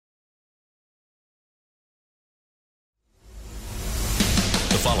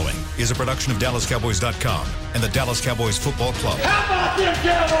following is a production of DallasCowboys.com and the Dallas Cowboys Football Club. How about them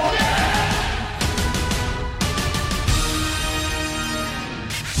Cowboys?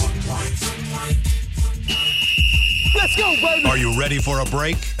 Let's go, baby! Are you ready for a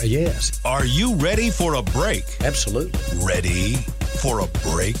break? Yes. Are you ready for a break? Absolutely. Ready for a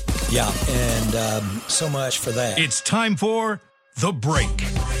break? Yeah, and so much for that. It's time for The Break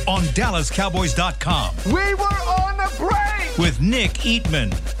on DallasCowboys.com. We were on the break! With Nick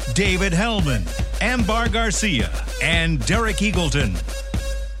Eatman, David Hellman, Ambar Garcia, and Derek Eagleton.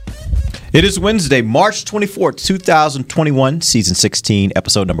 It is Wednesday, March 24th, 2021, Season 16,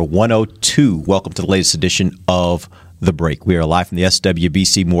 Episode number 102. Welcome to the latest edition of The Break. We are live from the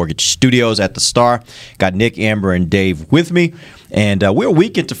SWBC Mortgage Studios at the Star. Got Nick, Amber, and Dave with me. And we're a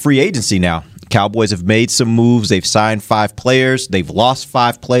week into free agency now. Cowboys have made some moves. They've signed 5 players. They've lost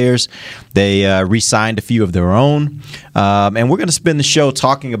 5 players. They re-signed a few of their own. And we're going to spend the show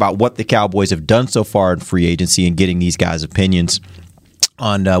talking about what the Cowboys have done so far in free agency and getting these guys' opinions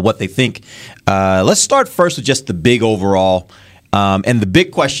on what they think. Let's start first with just the big overall. And the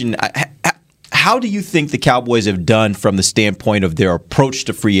big question, how do you think the Cowboys have done from the standpoint of their approach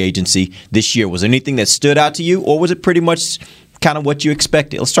to free agency this year? Was there anything that stood out to you, or was it pretty much kind of what you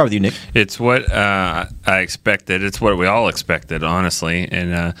expected? Let's start with you, Nick. It's what I expected. It's what we all expected, honestly.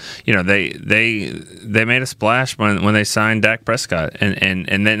 And they made a splash when they signed Dak Prescott,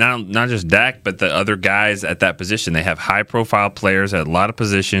 and then not just Dak, but the other guys at that position. They have high profile players at a lot of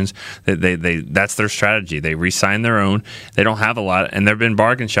positions. They that's their strategy. They re-sign their own. They don't have a lot, and they've been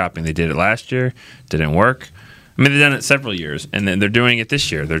bargain shopping. They did it last year, didn't work. I mean, they've done it several years, and then they're doing it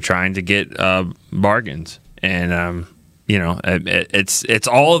this year. They're trying to get bargains, and it's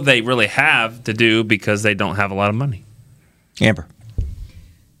all they really have to do because they don't have a lot of money. Amber.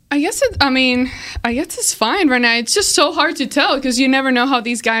 I guess it's fine right now. It's just so hard to tell because you never know how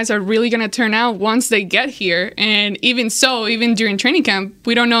these guys are really going to turn out once they get here. And even during training camp,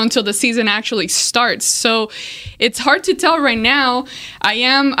 we don't know until the season actually starts. So it's hard to tell right now. I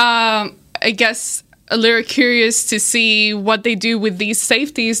am, I guess, a little curious to see what they do with these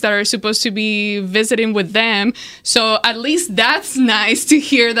safeties that are supposed to be visiting with them. So at least that's nice to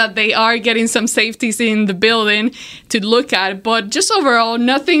hear that they are getting some safeties in the building to look at. But just overall,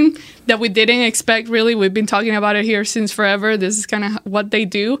 nothing that we didn't expect, really. We've been talking about it here since forever. This is kind of what they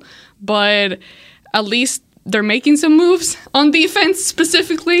do. But at least they're making some moves on defense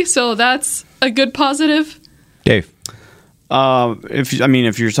specifically. So that's a good positive. Dave.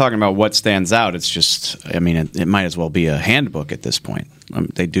 If you're talking about what stands out, it's just, it might as well be a handbook at this point.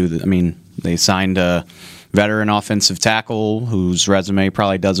 They signed a veteran offensive tackle whose resume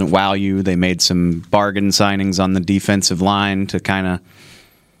probably doesn't wow you. They made some bargain signings on the defensive line to kind of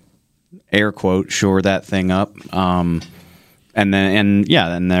air quote shore that thing up. And then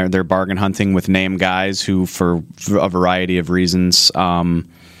they're bargain hunting with name guys who, for a variety of reasons, don't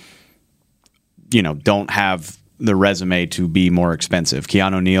have the resume to be more expensive.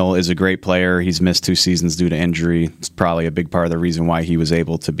 Keanu Neal is a great player. He's missed 2 seasons due to injury. It's probably a big part of the reason why he was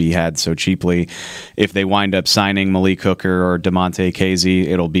able to be had so cheaply. If they wind up signing Malik Hooker or Damontae Kazee,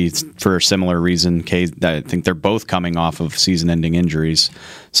 it'll be for a similar reason. I think they're both coming off of season-ending injuries.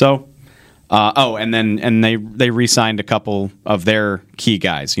 So, they re-signed a couple of their key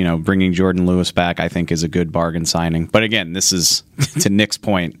guys. Bringing Jordan Lewis back, I think, is a good bargain signing. But again, this is, to Nick's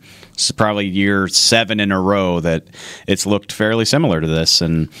point, this is probably year 7 in a row that it's looked fairly similar to this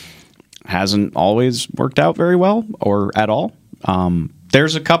and hasn't always worked out very well or at all.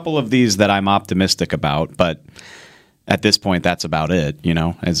 There's a couple of these that I'm optimistic about, but at this point, that's about it.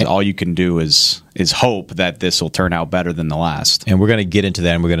 All you can do is hope that this will turn out better than the last. And we're going to get into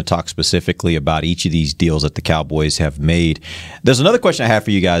that, and we're going to talk specifically about each of these deals that the Cowboys have made. There's another question I have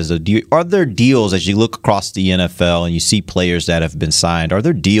for you guys. Are there deals, as you look across the NFL and you see players that have been signed, are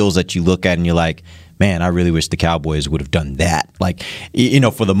there deals that you look at and you're like, man, I really wish the Cowboys would have done that? Like,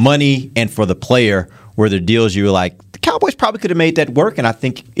 for the money and for the player, were there deals you were like, the Cowboys probably could have made that work, and I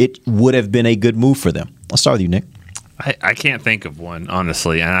think it would have been a good move for them? Let's start with you, Nick. I can't think of one,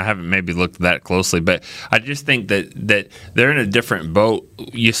 honestly, and I haven't maybe looked that closely, but I just think that they're in a different boat.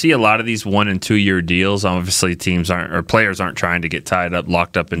 You see a lot of these 1- and 2-year deals. Obviously, players aren't trying to get tied up,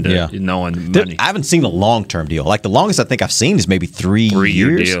 locked up into knowing money. I haven't seen a long-term deal. Like, the longest I think I've seen is maybe 3 years.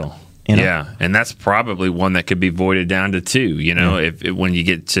 3-year deal. Yeah, and that's probably one that could be voided down to 2, if when you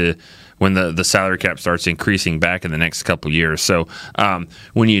get to when the salary cap starts increasing back in the next couple of years. So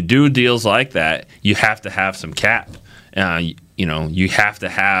when you do deals like that, you have to have some cap. You have to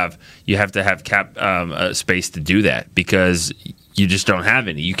have cap space to do that because you just don't have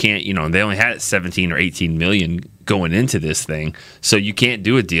any. You can't. They only had 17 or 18 million going into this thing. So you can't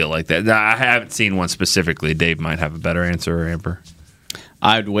do a deal like that. Now, I haven't seen one specifically. Dave might have a better answer, or Amber.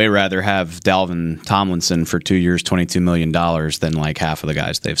 I'd way rather have Dalvin Tomlinson for 2 years, $22 million than like half of the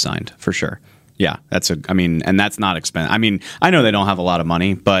guys they've signed, for sure. Yeah, and that's not expensive. I mean, I know they don't have a lot of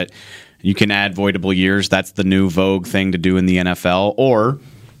money, but you can add voidable years. That's the new vogue thing to do in the NFL. Or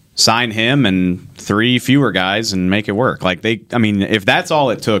sign him and 3 fewer guys and make it work. If that's all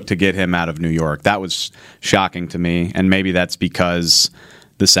it took to get him out of New York, that was shocking to me. And maybe that's because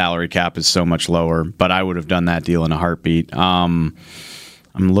the salary cap is so much lower, but I would have done that deal in a heartbeat. I'm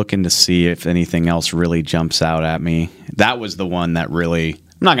looking to see if anything else really jumps out at me. That was the one that really,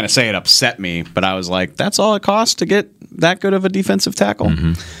 I'm not going to say it upset me, but I was like, that's all it costs to get that good of a defensive tackle.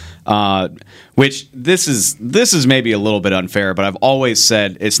 Mm-hmm. Which this is maybe a little bit unfair, but I've always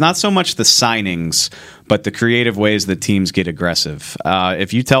said it's not so much the signings, but the creative ways that teams get aggressive.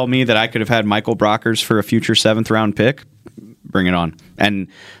 If you tell me that I could have had Michael Brockers for a future 7th round pick, bring it on, and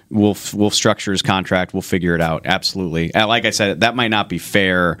we'll structure his contract. We'll figure it out. Absolutely. And like I said, that might not be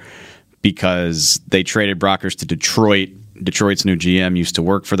fair because they traded Brockers to Detroit. Detroit's new GM used to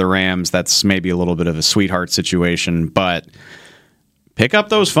work for the Rams. That's maybe a little bit of a sweetheart situation, but pick up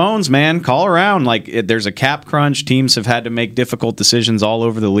those phones, man. Call around. There's a cap crunch. Teams have had to make difficult decisions all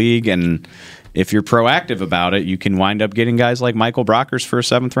over the league, and if you're proactive about it, you can wind up getting guys like Michael Brockers for a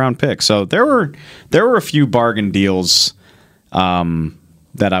 7th round pick. So there were a few bargain deals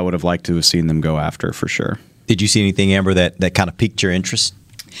that I would have liked to have seen them go after, for sure. Did you see anything, Amber, that kind of piqued your interest?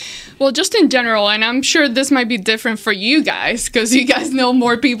 Well, just in general, and I'm sure this might be different for you guys because you guys know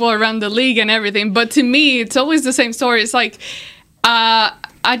more people around the league and everything. But to me, it's always the same story. It's like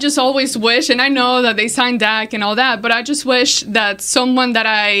I just always wish, and I know that they signed Dak and all that, but I just wish that someone that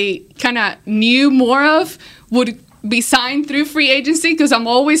I kind of knew more of would be signed through free agency, because I'm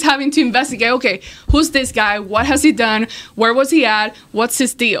always having to investigate, okay, who's this guy? What has he done? Where was he at? What's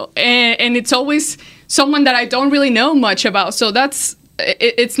his deal? And it's always someone that I don't really know much about. So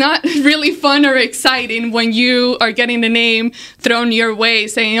it's not really fun or exciting when you are getting the name thrown your way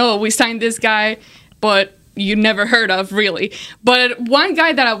saying, oh, we signed this guy, but you never heard of, really. But one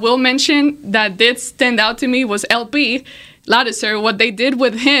guy that I will mention that did stand out to me was LP Ladouceur. What they did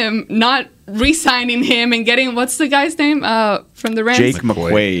with him, not re-signing him and getting, what's the guy's name from the Rams? Jake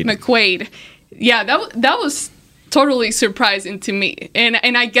McQuaid. Yeah, that was totally surprising to me. And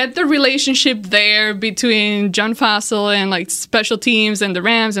I get the relationship there between John Fassel and like special teams and the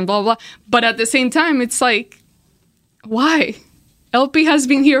Rams and blah, blah, blah. But at the same time, it's like, why? LP has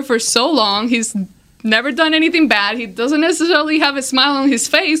been here for so long. He's never done anything bad. He doesn't necessarily have a smile on his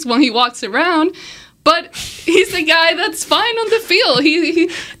face when he walks around, but he's a guy that's fine on the field. He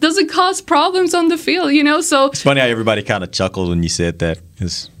doesn't cause problems on the field, So it's funny how everybody kind of chuckled when you said that.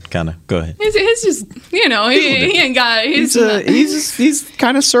 It's kind of, go ahead. He's just, he ain't got. He's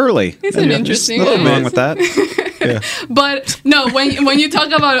kind of surly. He's an interesting. Nothing wrong with that. Yeah. But no, when you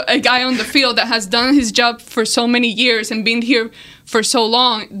talk about a guy on the field that has done his job for so many years and been here for so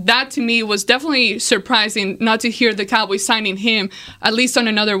long, that to me was definitely surprising not to hear the Cowboys signing him at least on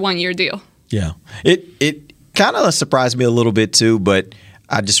another 1-year deal. Yeah. It kind of surprised me a little bit too, but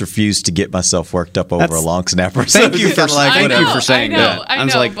I just refused to get myself worked up over a long snapper. Thank you for saying that. I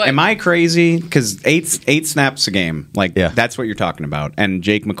was like, am I crazy? Because eight snaps a game, that's what you're talking about. And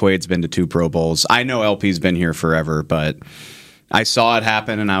Jake McQuaid's been to 2 Pro Bowls. I know LP's been here forever, but I saw it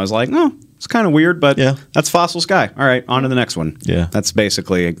happen, and I was like, no, it's kind of weird, but that's Fossil's guy. All right, on to the next one. Yeah, that's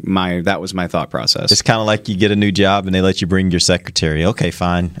basically that was my thought process. It's kind of like you get a new job and they let you bring your secretary. Okay,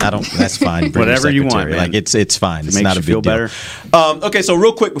 fine. That's fine. Whatever you want, man. Like it's fine. It's not a big deal. Better. Okay, so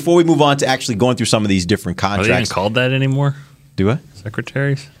real quick before we move on to actually going through some of these different contracts. Are they even called that anymore? Do I?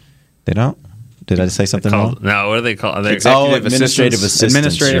 Secretaries? They don't? Did I say something wrong? No, what are they called? Administrative assistants.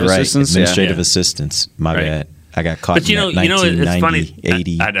 Administrative assistants. Administrative assistants. My bad. I got caught in that 1990, it's funny.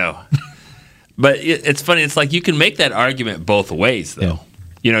 80. I know. But it's funny. It's like you can make that argument both ways, though.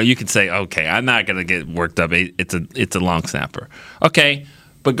 Yeah. You can say, okay, I'm not going to get worked up. It's a long snapper. Okay,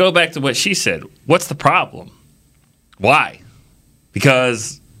 but go back to what she said. What's the problem? Why?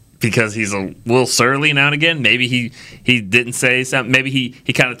 Because he's a little surly now and again. Maybe he didn't say something. Maybe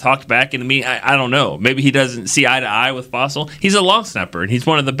he kind of talked back into me. I don't know. Maybe he doesn't see eye to eye with Fossil. He's a long snapper, and he's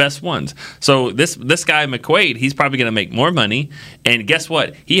one of the best ones. So this guy, McQuaid, he's probably going to make more money. And guess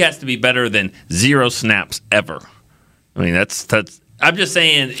what? He has to be better than 0 snaps ever. I mean, that's I'm just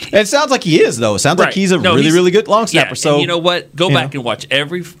saying. It sounds like he is, though. It sounds like he's really good long snapper. Yeah, so and you know what? Go back and watch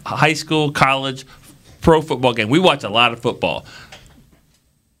every high school, college, pro football game. We watch a lot of football.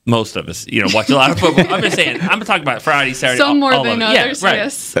 Most of us, watch a lot of football. I'm just saying. I'm talking about Friday, Saturday. Some more than others. Yeah, right.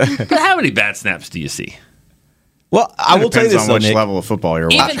 Yes. But how many bad snaps do you see? Well, I will tell you this on though, which Nick. level of football you're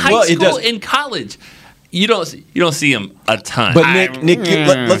Even watching. high Well, it school does- and college, you don't see him a ton. But Nick,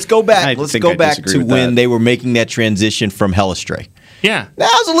 let's go I back. Let's think go I back disagree to with when that. they were making that transition from Hellestray. yeah, That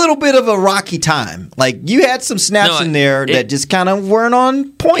was a little bit of a rocky time. Like you had some snaps No, in there it- that just kind of weren't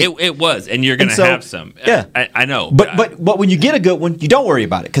on point. it was, and you're going to And so- have some. yeah. I know. but when you get a good one, you don't worry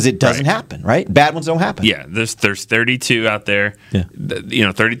about it because it doesn't Right. happen, right? Bad ones don't happen. yeah, there's 32 out there. Yeah.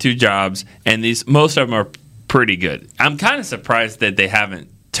 32 jobs, and most of them are pretty good. I'm kind of surprised that they haven't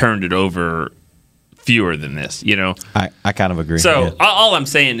turned it over fewer than this. I kind of agree. So Yeah. all I'm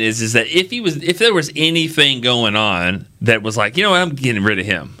saying is that if there was anything going on that was like, I'm getting rid of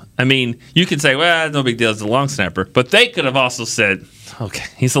him. I mean, you could say, well, no big deal, it's a long snapper, but they could have also said, okay,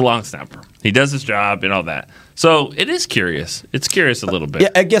 he's a long snapper. He does his job and all that. So it is curious. It's curious a little bit. Yeah,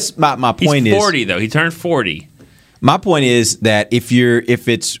 I guess my point He's is 40 though. He turned 40. my point is that if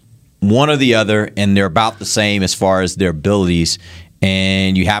it's one or the other and they're about the same as far as their abilities,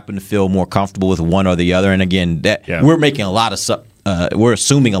 and you happen to feel more comfortable with one or the other, and again, we're making a lot of we're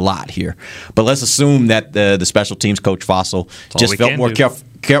assuming a lot here, but let's assume that the special teams coach Fossil just felt more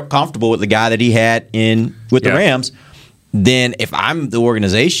comfortable with the guy that he had with the Rams. Then if I'm the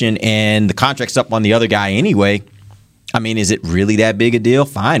organization and the contract's up on the other guy anyway, I mean, is it really that big a deal?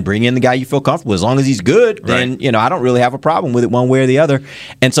 Fine, bring in the guy you feel comfortable. As long as he's good, then I don't really have a problem with it one way or the other.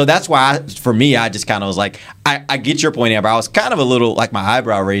 And so that's why, for me, I just kind of was like, I get your point, Amber. I was kind of a little like my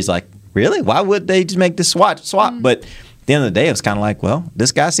eyebrow raised, like, really? Why would they just make this swap? But at the end of the day, it was kind of like, well,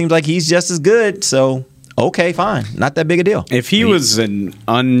 this guy seems like he's just as good, so okay, fine, not that big a deal. If he was an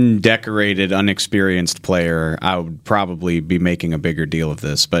undecorated, unexperienced player, I would probably be making a bigger deal of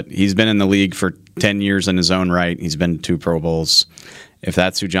this. But he's been in the league for 10 years in his own right. He's been to 2 Pro Bowls. If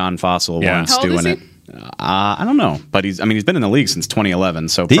that's who John Fossil wants How old doing is it, I don't know. But he's been in the league since 2011.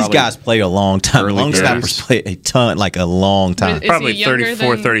 So These guys play a long time. early Long snappers 30s. play a ton, like a long time. Is he Probably younger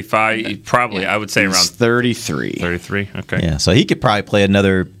 34, than- 35. Probably, I would say He's around 33. 33. Okay. Yeah, so he could probably play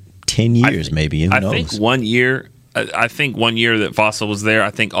another 10 years, maybe. Who I knows? think 1 year. I think 1 year that Fossil was there, I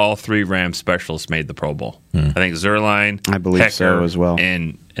think all 3 Rams specialists made the Pro Bowl. I think Zerline, I believe Hecker, so as well.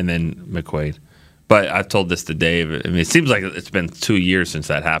 and then McQuaid. But I told this to Dave. I mean, it seems like it's been 2 years since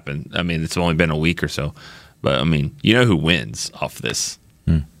that happened. I mean, it's only been a week or so. But I mean, you know who wins off this?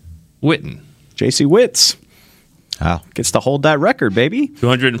 Witten. J.C. Witts Wow. gets to hold that record, baby.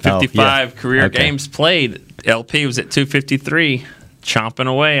 255 career Okay. games played. LP was at 253, chomping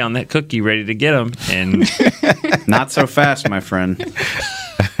away on that cookie, ready to get him. And Not so fast, my friend.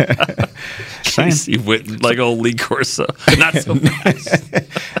 Casey Witten, like old Lee Corso. Not so fast.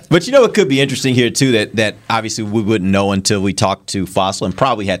 But it could be interesting here too that obviously we wouldn't know until we talked to Fossil, and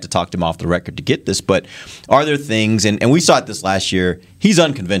probably had to talk to him off the record to get this. But are there things, and we saw it this last year, he's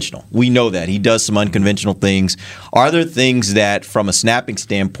unconventional. We know that. He does some unconventional things. Are there things that from a snapping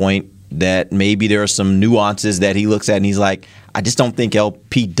standpoint that maybe there are some nuances that he looks at and he's like, I just don't think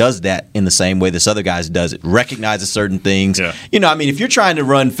LP does that in the same way this other guys does it. Recognizes certain things. Yeah. I mean, if you're trying to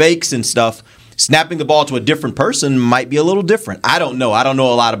run fakes and stuff, snapping the ball to a different person might be a little different. I don't know. I don't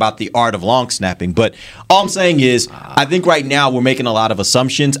know a lot about the art of long snapping, but all I'm saying is I think right now we're making a lot of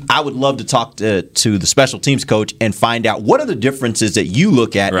assumptions. I would love to talk to the special teams coach and find out what are the differences that you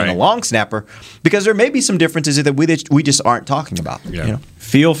look at in a Right. long snapper, because there may be some differences that we just aren't talking about. Yeah.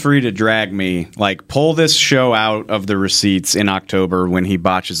 Feel free to drag me. Like, pull this show out of the receipts in October when he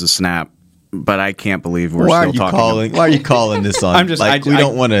botches a snap. But I can't believe we're Why still are you talking. calling? Why are you calling this on? I'm just. we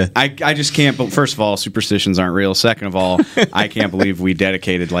don't want to. I just can't. But first of all, superstitions aren't real. Second of all, I can't believe we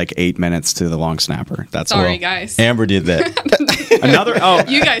dedicated like 8 minutes to the long snapper. That's Sorry, all. guys. Amber did that. Another. Oh,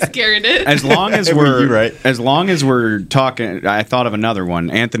 You guys carried it. as long as Were we're you right? as long as we're talking, I thought of another one.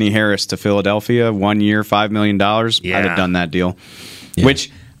 Anthony Harris to Philadelphia, 1 year, $5 million. I'd Yeah. have done that deal.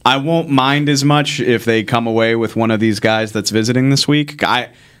 Which I won't mind as much if they come away with one of these guys that's visiting this week.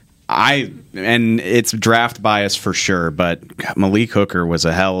 And it's draft bias for sure, but Malik Hooker was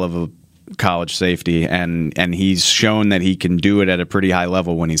a hell of a college safety, and he's shown that he can do it at a pretty high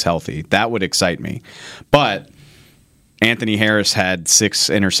level when he's healthy. That would excite me. But Anthony Harris had 6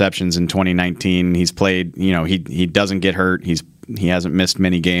 interceptions in 2019. He's played, he doesn't get hurt. He hasn't missed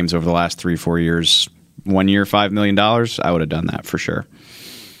many games over the last 3-4 years. 1 year, $5 million. I would have done that for sure.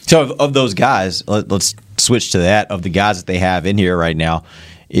 So of those guys, let's switch to that. Of the guys that they have in here right now,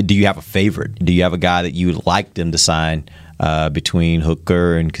 do you have a favorite? Do you have a guy that you would like them to sign between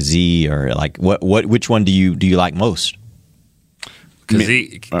Hooker and Kazee, or like which one do you like most?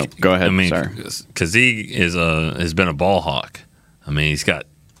 Kazee, Oh, go ahead. I mean, Sorry. Kazee has been a ball hawk. I mean, he's got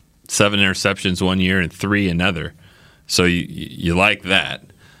 7 interceptions 1 year and 3 another. So you like that.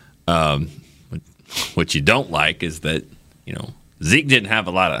 what you don't like is that, Zeke didn't have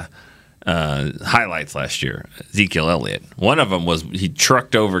a lot of highlights last year. Ezekiel Elliott. One of them was he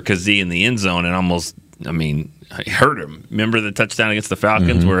trucked over Kazee in the end zone and almost, he hurt him. Remember the touchdown against the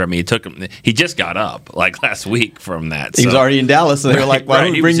Falcons where, he took him. He just got up like last week from that. He was already in Dallas, so they were like, why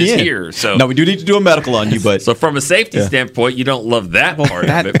don't we bring you in? Here, so. No, we do need to do a medical on you, but. So from a safety standpoint, you don't love that part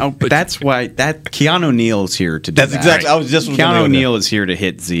of it. But that's why Keanu Neal's here to do That's that. exactly. I was just Keanu Neal is here to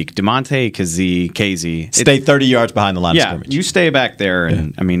hit Zeke. DeMonte Kazee. Stay 30 yards behind the line of scrimmage. You stay back there,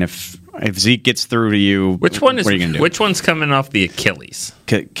 and if Zeke gets through to you, what are you going to do? Which one's coming off the Achilles?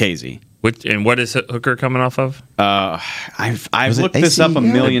 Kazee. And what is Hooker coming off of? I've looked this up a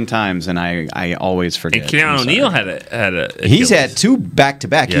million times, and I always forget. And Keanu Neal had a Achilles. He's had 2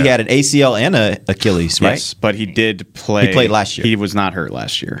 back-to-back. Yeah. He had an ACL and an Achilles, right? Yes, but he did play. He played last year. He was not hurt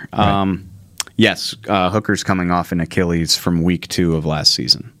last year. Right. Yes, Hooker's coming off an Achilles from week 2 of last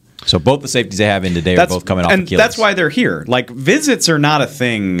season. So both the safeties they have in today are both coming off Achilles. And that's why they're here. Like, visits are not a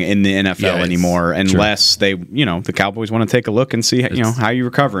thing in the NFL anymore unless they, the Cowboys want to take a look and see, how you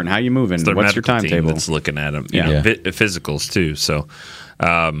recover and how you move and what's your timetable. That's looking at them. Physicals too. So,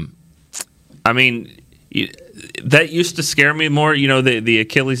 that used to scare me more. The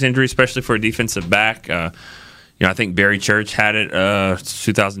Achilles injury, especially for a defensive back. I think Barry Church had it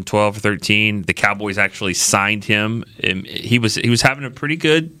 2012 or 13. The Cowboys actually signed him. He was having a pretty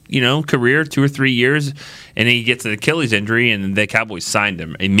good career, 2 or 3 years, and he gets an Achilles injury, and the Cowboys signed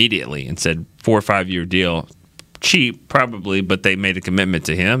him immediately and said 4 or 5 year deal, cheap probably, but they made a commitment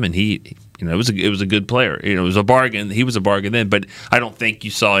to him, and he. It was a good player. It was a bargain. He was a bargain then, but I don't think you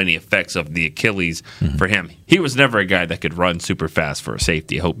saw any effects of the Achilles for him. He was never a guy that could run super fast for a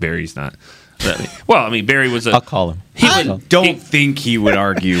safety. I hope Barry's not. Barry was a. I'll call him. I don't think he would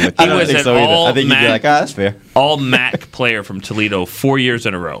argue with that. He was an I think he'd be like, that's fair. All MAC player from Toledo 4 years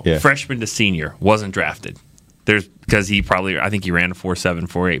in a row. Yeah. Freshman to senior. Wasn't drafted. Because he I think he ran a 4.7,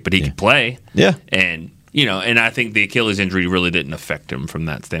 4.8, but he could play. Yeah. And, and I think the Achilles injury really didn't affect him from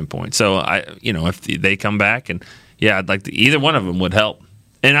that standpoint. So, if they come back and, I'd like to, either one of them would help.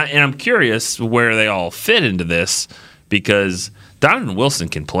 And I'm curious where they all fit into this because Donovan Wilson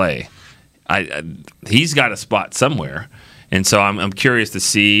can play. He's got a spot somewhere, and so I'm curious to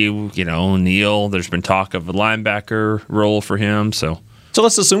see. Neal. There's been talk of a linebacker role for him. So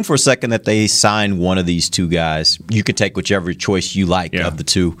let's assume for a second that they sign one of these 2 guys. You can take whichever choice you like of the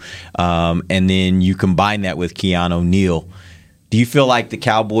 2, and then you combine that with Keanu Neal. Do you feel like the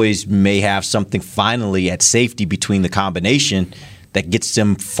Cowboys may have something finally at safety between the combination that gets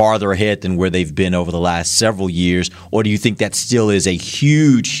them farther ahead than where they've been over the last several years, or do you think that still is a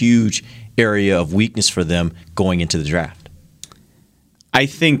huge area of weakness for them going into the draft? I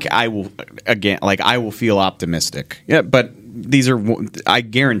think I will feel optimistic. Yeah, but I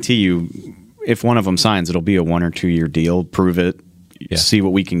guarantee you, if one of them signs, it'll be a 1 or 2 year deal. Prove it, see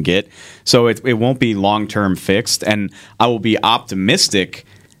what we can get. So it won't be long term fixed, and I will be optimistic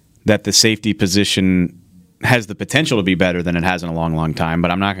that the safety position has the potential to be better than it has in a long, long time, but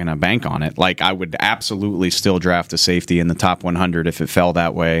I'm not going to bank on it. Like, I would absolutely still draft a safety in the top 100 if it fell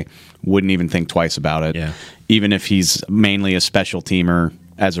that way. Wouldn't even think twice about it. Yeah. Even if he's mainly a special teamer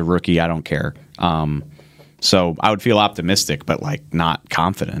as a rookie, I don't care. So I would feel optimistic, but not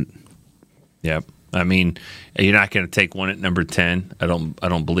confident. Yep. You're not going to take one at number 10. I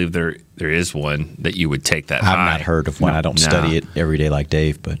don't believe there is one that you would take that high. I've not heard of one. I don't study it every day like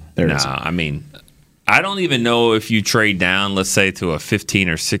Dave, but there is. I don't even know if you trade down, let's say, to a 15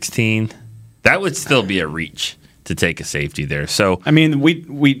 or 16. That would still be a reach to take a safety there. So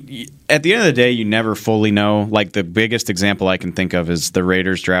we at the end of the day, you never fully know. Like, the biggest example I can think of is the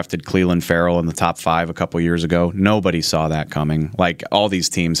Raiders drafted Cleveland Farrell in the top 5 a couple years ago. Nobody saw that coming. Like, all these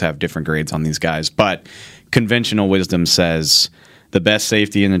teams have different grades on these guys, but conventional wisdom says the best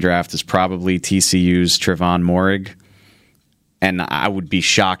safety in the draft is probably TCU's Trevon Moehrig, and I would be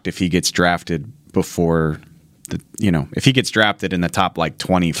shocked if he gets drafted before if he gets drafted in the top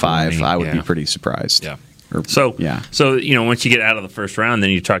 25, I would be pretty surprised. Yeah. So once you get out of the first round, then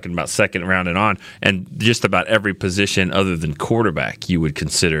you're talking about second round and on, and just about every position other than quarterback you would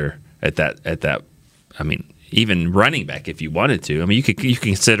consider at that. Even running back if you wanted to. You could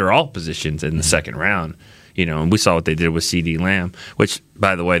consider all positions in the second round. And we saw what they did with CeeDee Lamb, which,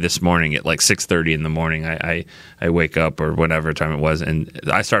 by the way, this morning at 6:30 in the morning, I wake up or whatever time it was, and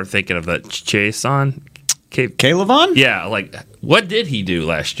I started thinking of that Chason. K'Lavon? Yeah, what did he do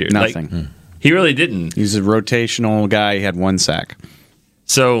last year? Nothing. He really didn't. He's a rotational guy. He had 1 sack.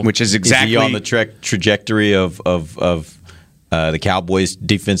 So, which is exactly he on the trajectory of the Cowboys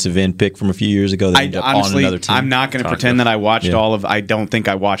defensive end pick from a few years ago. That ended up Honestly, on another team. I'm not going to pretend that I watched I don't think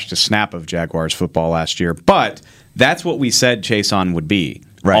I watched a snap of Jaguars football last year, but that's what we said Chason would be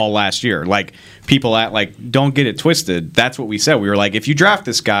all last year. Like, people don't get it twisted. That's what we said. We were like, if you draft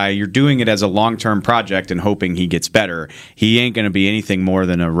this guy, you're doing it as a long-term project and hoping he gets better. He ain't going to be anything more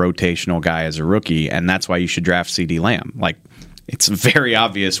than a rotational guy as a rookie, and that's why you should draft CeeDee Lamb. Like, it's very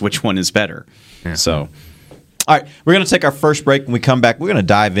obvious which one is better. Yeah. So, all right, we're going to take our first break. When we come back, we're going to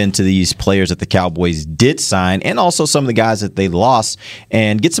dive into these players that the Cowboys did sign and also some of the guys that they lost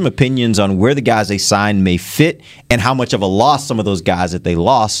and get some opinions on where the guys they signed may fit and how much of a loss some of those guys that they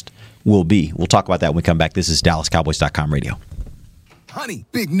lost will be. We'll talk about that when we come back. This is DallasCowboys.com radio. Honey,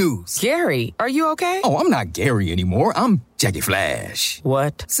 big news. Gary, are you okay? Oh, I'm not Gary anymore. I'm Jackie Flash.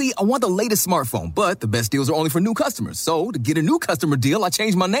 What? See, I want the latest smartphone, but the best deals are only for new customers. So, to get a new customer deal, I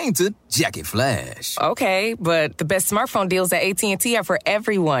changed my name to Jackie Flash. Okay, but the best smartphone deals at AT&T are for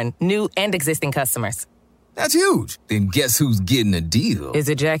everyone, new and existing customers. That's huge. Then guess who's getting a deal? Is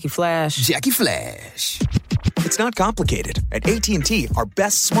it Jackie Flash? Jackie Flash. It's not complicated. At AT&T, our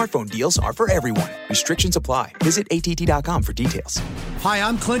best smartphone deals are for everyone. Restrictions apply. Visit att.com for details. Hi,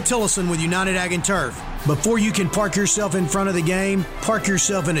 I'm Clint Tillison with United Ag and Turf. Before you can park yourself in front of the game, park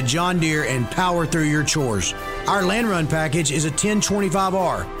yourself in a John Deere and power through your chores. Our Land Run package is a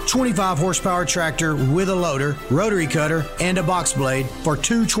 1025R, 25 horsepower tractor with a loader, rotary cutter, and a box blade for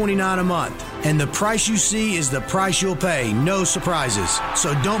 $229 a month. And the price you see is the price you'll pay. No surprises.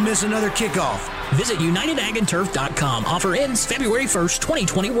 So don't miss another kickoff. Visit UnitedAgAndTurf.com. Offer ends February 1st,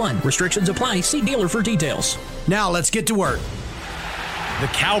 2021. Restrictions apply. See dealer for details. Now let's get to work. The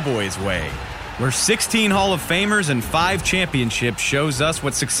Cowboys way, where 16 Hall of Famers and 5 championships shows us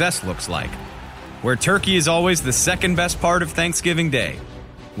what success looks like. Where turkey is always the second best part of Thanksgiving Day.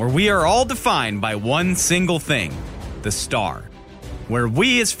 Where we are all defined by one single thing, the star. Where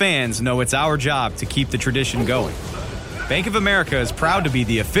we as fans know it's our job to keep the tradition going. Bank of America is proud to be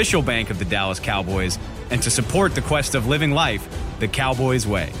the official bank of the Dallas Cowboys and to support the quest of living life the Cowboys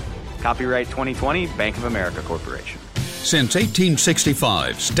way. Copyright 2020, Bank of America Corporation. Since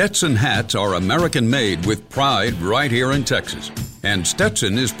 1865, Stetson hats are American-made with pride right here in Texas. And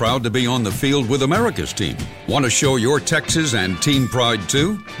Stetson is proud to be on the field with America's team. Want to show your Texas and team pride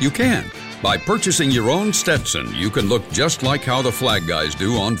too? You can. By purchasing your own Stetson, you can look just like how the flag guys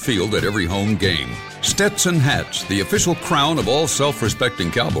do on field at every home game. Stetson hats, the official crown of all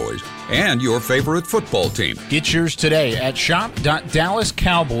self-respecting Cowboys, and your favorite football team. Get yours today at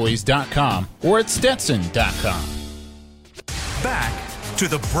shop.dallascowboys.com or at stetson.com. Back to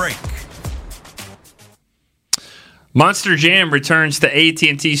the break. Monster Jam returns to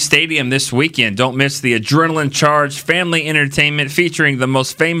AT&T Stadium this weekend. Don't miss the adrenaline-charged family entertainment featuring the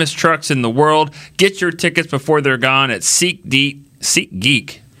most famous trucks in the world. Get your tickets before they're gone at SeatGeek.com.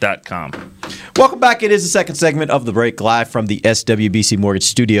 Welcome back. It is the second segment of The Break, live from the SWBC Mortgage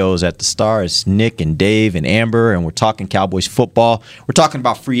Studios at the Star. It's Nick and Dave and Amber, and we're talking Cowboys football. We're talking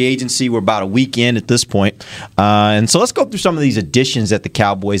about free agency. We're about a week in at this point. And so let's go through some of these additions that the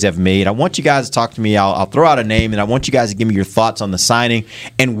Cowboys have made. I want you guys to talk to me. I'll throw out a name, and I want you guys to give me your thoughts on the signing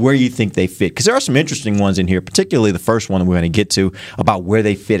and where you think they fit. Because there are some interesting ones in here, particularly the first one that we're going to get to about where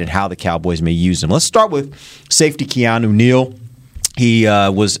they fit and how the Cowboys may use them. Let's start with safety Keanu Neal. He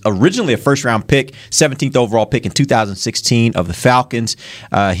was originally a first-round pick, 17th overall pick in 2016 of the Falcons.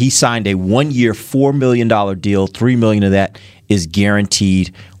 He signed a one-year, $4 million deal. $3 million of that is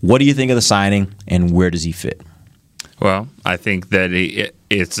guaranteed. What do you think of the signing, and where does he fit? Well, I think that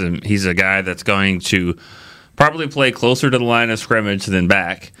he's a guy that's going to probably play closer to the line of scrimmage than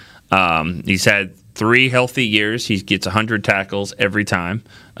back. He's had 3 healthy years. He gets 100 tackles every time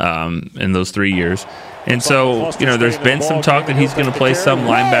in those 3 years. And so, there's been some talk that he's going to play some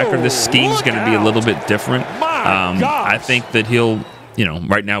linebacker. This scheme's going to be a little bit different. I think that he'll,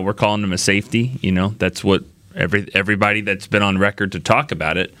 right now we're calling him a safety. That's what everybody that's been on record to talk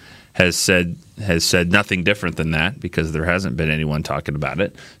about it has said nothing different than that because there hasn't been anyone talking about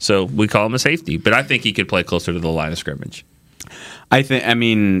it. So we call him a safety. But I think he could play closer to the line of scrimmage. I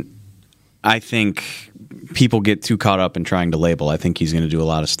think people get too caught up in trying to label. I think he's going to do a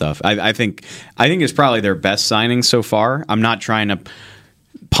lot of stuff. I think it's probably their best signing so far. I'm not trying to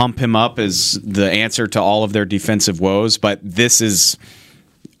pump him up as the answer to all of their defensive woes, but this is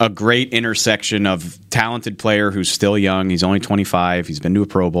a great intersection of talented player who's still young. He's only 25. He's been to a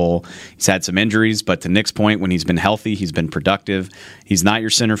Pro Bowl. He's had some injuries, but to Nick's point, when he's been healthy, he's been productive. He's not your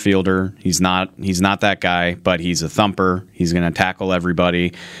center fielder. He's not that guy, but he's a thumper. He's going to tackle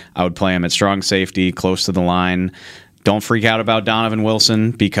everybody. I would play him at strong safety, close to the line. Don't freak out about Donovan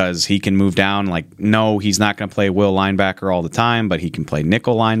Wilson because he can move down. Like, no, he's not going to play will linebacker all the time, but he can play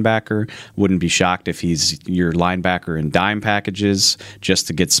nickel linebacker. Wouldn't be shocked if he's your linebacker in dime packages just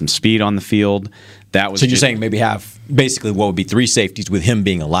to get some speed on the field. That was so you're saying maybe have basically what would be 3 safeties with him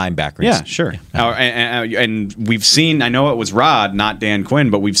being a linebacker. Yeah, sure. And we've seen, I know it was Rod, not Dan Quinn,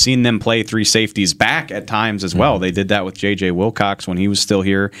 but we've seen them play 3 safeties back at times as well. They did that with J.J. Wilcox when he was still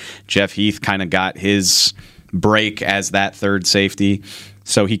here. Jeff Heath kind of got his break as that 3rd safety,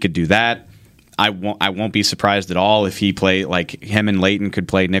 so he could do that. I won't be surprised at all if he play like him and Leighton could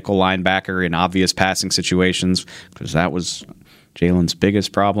play nickel linebacker in obvious passing situations, because that was Jalen's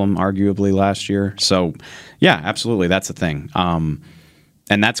biggest problem arguably last year. So yeah, absolutely, that's the thing. And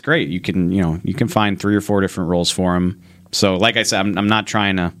that's great. You can find 3 or 4 different roles for him. So like I said, I'm not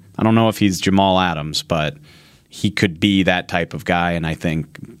trying to, I don't know if he's Jamal Adams, but he could be that type of guy, and I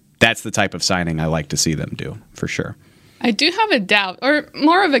think that's the type of signing I like to see them do, for sure. I do have a doubt, or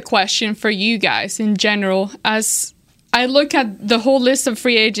more of a question for you guys in general. As I look at the whole list of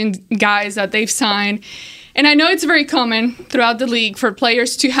free agent guys that they've signed, and I know it's very common throughout the league for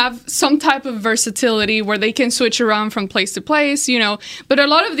players to have some type of versatility where they can switch around from place to place, But a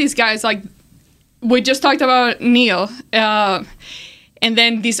lot of these guys, like we just talked about Neal, and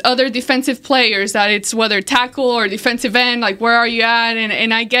then these other defensive players that it's whether tackle or defensive end, like where are you at?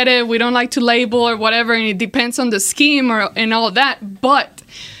 And I get it, we don't like to label or whatever, and it depends on the scheme and all that. But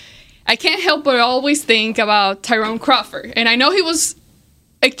I can't help but always think about Tyrone Crawford. And I know he was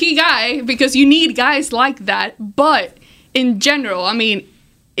a key guy because you need guys like that. But in general, I mean,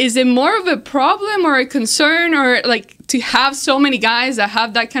 is it more of a problem or a concern, or like to have so many guys that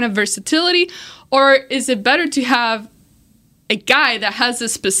have that kind of versatility? Or is it better to have a guy that has a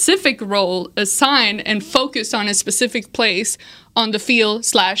specific role assigned and focused on a specific place on the field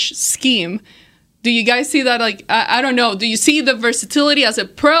 / scheme? Do you guys see that? Like, I don't know. Do you see the versatility as a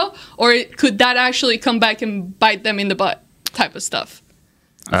pro, or could that actually come back and bite them in the butt type of stuff?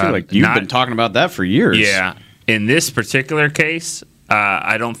 I feel like you've been talking about that for years. Yeah. In this particular case,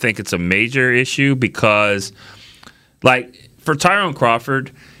 I don't think it's a major issue because, like, for Tyrone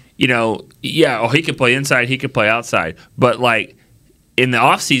Crawford, he could play inside, he could play outside. But, like, in the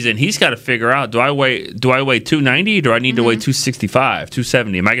offseason, he's got to figure out, do I weigh 290 or do I need to weigh 265,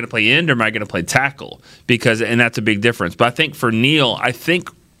 270? Am I going to play end or am I going to play tackle? And that's a big difference. But I think for Neal, I think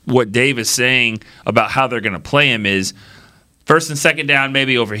what Dave is saying about how they're going to play him is first and second down,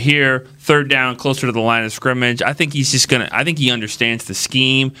 maybe over here. Third down, closer to the line of scrimmage. I think he's just gonna. I think he understands the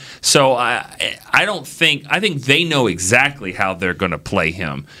scheme. So I think they know exactly how they're going to play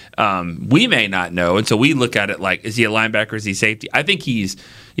him. We may not know, and so we look at it like, is he a linebacker? Is he safety? I think he's.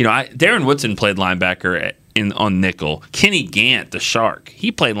 Darren Woodson played linebacker on nickel. Kenny Gant, the Shark,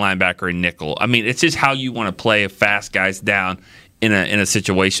 he played linebacker in nickel. I mean, it's just how you want to play fast guys down in a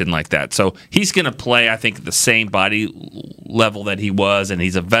situation like that. So he's going to play, I think, at the same body level that he was, and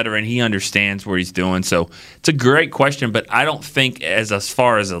he's a veteran. He understands what he's doing. So it's a great question, but I don't think as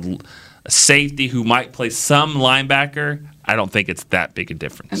far as a safety who might play some linebacker, I don't think it's that big a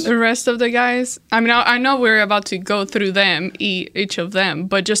difference. And the rest of the guys, I mean, I know we're about to go through them, each of them,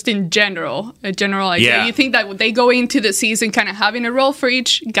 but just in general, a general idea. Yeah. You think that they go into the season kind of having a role for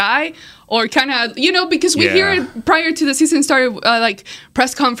each guy? Or kind of, because we hear it prior to the season started, like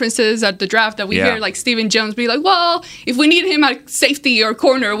press conferences at the draft that we hear like Stephen Jones be like, well, if we need him at safety or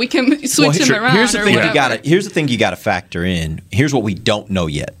corner, we can switch him around. Here's the thing here's the thing you got to factor in. Here's what we don't know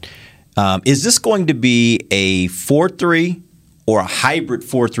yet. Is this going to be a 4-3 or a hybrid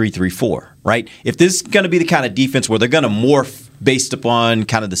 4-3-3-4, right? If this is going to be the kind of defense where they're going to morph based upon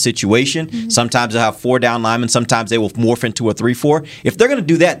kind of the situation, sometimes they'll have 4 down linemen, sometimes they will morph into a 3-4. If they're going to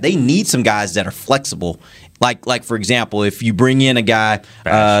do that, they need some guys that are flexible. Like for example, if you bring in a guy,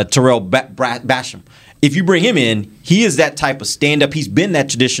 Terrell Basham, if you bring him in, he is that type of stand-up. He's been that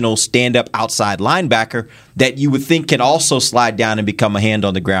traditional stand-up outside linebacker that you would think can also slide down and become a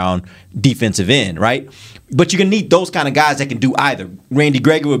hand-on-the-ground defensive end, right? But you're going to need those kind of guys that can do either. Randy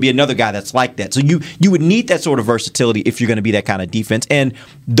Gregory would be another guy that's like that. So you would need that sort of versatility if you're going to be that kind of defense. And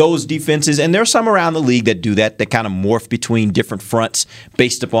those defenses, and there are some around the league that do that kind of morph between different fronts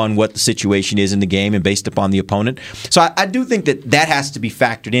based upon what the situation is in the game and based upon the opponent. So I do think that has to be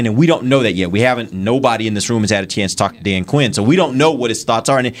factored in, and we don't know that yet. Nobody in this room has had a chance to talk to Dan Quinn, so we don't know what his thoughts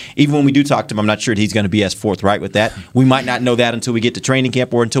are. And even when we do talk to him, I'm not sure that he's going to be as forthright with that. We might not know that until we get to training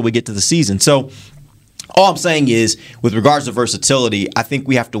camp or until we get to the season. So all I'm saying is, with regards to versatility, I think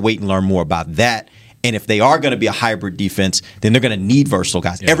we have to wait and learn more about that. And if they are going to be a hybrid defense, then they're going to need versatile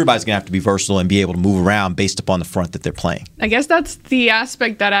guys. Yeah. Everybody's going to have to be versatile and be able to move around based upon the front that they're playing. I guess that's the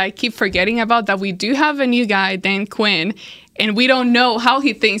aspect that I keep forgetting about, that we do have a new guy, Dan Quinn, and we don't know how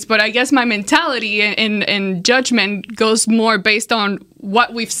he thinks. But I guess my mentality and judgment goes more based on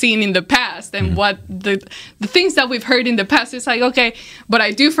what we've seen in the past and what the things that we've heard in the past. It's like, okay, but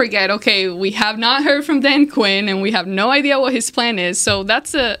I do forget, okay, we have not heard from Dan Quinn and we have no idea what his plan is. So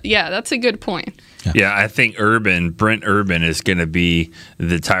that's a good point. Yeah, I think Brent Urban is going to be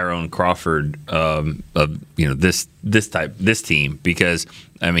the Tyrone Crawford of this team, because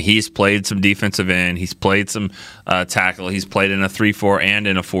I mean he's played some defensive end, he's played some tackle, he's played in a 3-4 and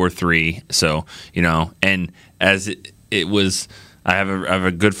in a 4-3. So and as it was, I have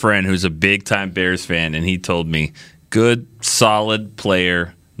a good friend who's a big time Bears fan, and he told me, good solid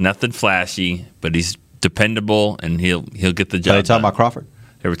player, nothing flashy, but he's dependable and he'll get the job. Are they talking about Crawford?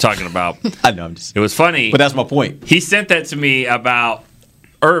 They were talking about. I know. It was funny, but that's my point. He sent that to me about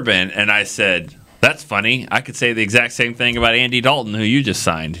Urban, and I said, "That's funny. I could say the exact same thing about Andy Dalton, who you just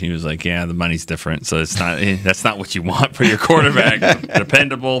signed." He was like, "Yeah, the money's different, so it's not. That's not what you want for your quarterback.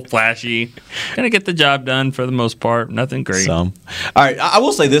 Dependable, flashy, gonna get the job done for the most part. Nothing great." All right. I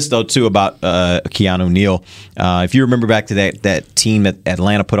will say this though too about Keanu Neal. If you remember back to that team that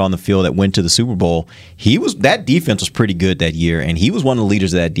Atlanta put on the field that went to the Super Bowl, that defense was pretty good that year, and he was one of the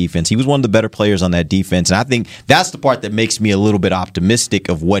leaders of that defense. He was one of the better players on that defense, and I think that's the part that makes me a little bit optimistic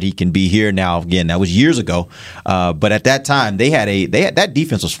of what he can be here now. Again, that was years ago, but at that time they had that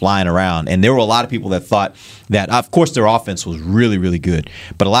defense was flying around, and there were a lot of people that thought that, of course, their offense was really, really good,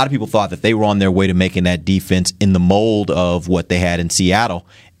 but a lot of people thought that they were on their way to making that defense in the mold of what they had in Seattle.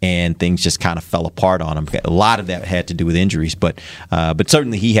 And things just kind of fell apart on him. A lot of that had to do with injuries, but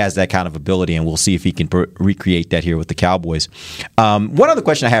certainly he has that kind of ability, and we'll see if he can recreate that here with the Cowboys. One other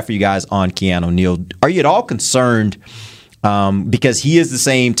question I have for you guys on Keanu Neal: are you at all concerned because he is the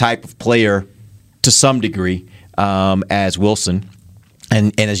same type of player to some degree as Wilson,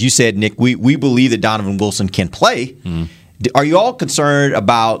 and as you said, Nick, we believe that Donovan Wilson can play. Are you all concerned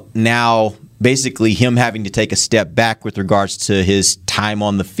about now basically him having to take a step back with regards to his time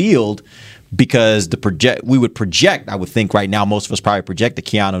on the field, because we would project, I would think right now, most of us probably project that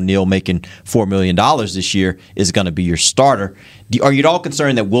Keanu Neal making $4 million this year is going to be your starter. Are you at all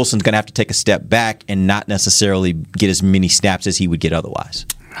concerned that Wilson's going to have to take a step back and not necessarily get as many snaps as he would get otherwise?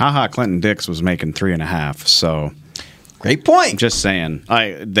 Clinton Dix was making 3.5, so great point. Just saying.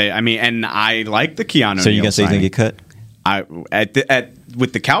 And I like the Keanu Neal. So you're going to say he's going to get cut?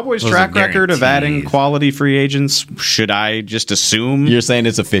 With the Cowboys' track record of adding quality free agents, should I just assume? You're saying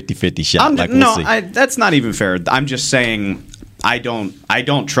it's a 50-50 shot. We'll see. That's not even fair. I'm just saying I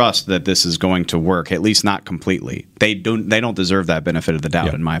don't trust that this is going to work, at least not completely. They don't deserve that benefit of the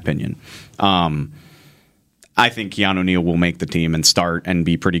doubt, in my opinion. I think Keanu Neal will make the team and start and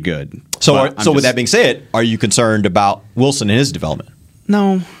be pretty good. So with that being said, are you concerned about Wilson and his development?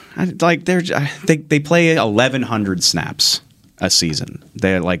 No. They play 1,100 snaps a season.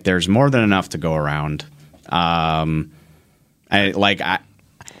 There's more than enough to go around. I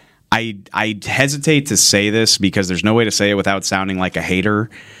hesitate to say this because there's no way to say it without sounding like a hater.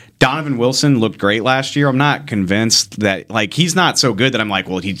 Donovan Wilson looked great last year. I'm not convinced that he's not so good that I'm like,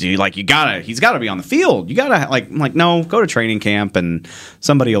 well, he's got to be on the field. You gotta no, go to training camp and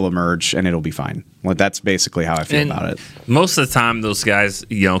somebody will emerge and it'll be fine. Well, that's basically how I feel about it. Most of the time, those guys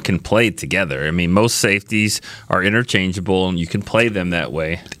can play together. I mean, most safeties are interchangeable and you can play them that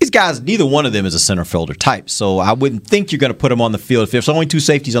way. These guys, neither one of them is a center fielder type, so I wouldn't think you're going to put them on the field. If there's only two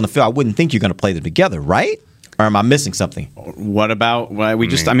safeties on the field, I wouldn't think you're going to play them together, right? Or am I missing something? What about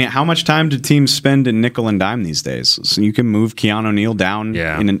how much time do teams spend in nickel and dime these days? So you can move Keanu Neal down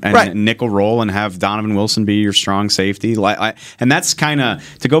in a nickel role and have Donovan Wilson be your strong safety. And that's kind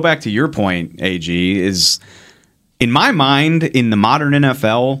of, to go back to your point, AG, is in my mind, in the modern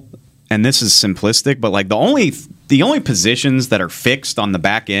NFL, and this is simplistic, but the only positions that are fixed on the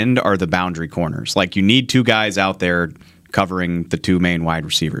back end are the boundary corners. You need two guys out there covering the two main wide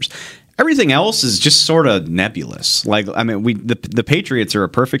receivers. Everything else is just sort of nebulous. The Patriots are a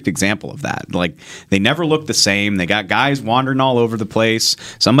perfect example of that. They never look the same. They got guys wandering all over the place.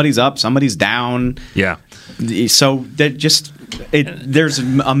 Somebody's up, somebody's down. Yeah. So there's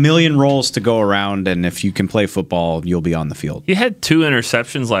a million roles to go around, and if you can play football, you'll be on the field. He had 2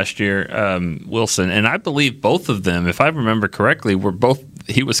 interceptions last year, Wilson, and I believe both of them, if I remember correctly,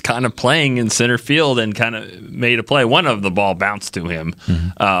 he was kind of playing in center field and kind of made a play. One of the ball bounced to him.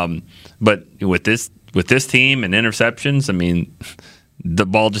 Mm-hmm. But with this team and interceptions, I mean, the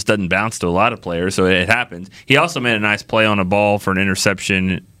ball just doesn't bounce to a lot of players, so it happens. He also made a nice play on a ball for an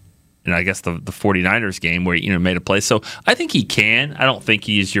interception I guess the 49ers game where he made a play. So I think he can. I don't think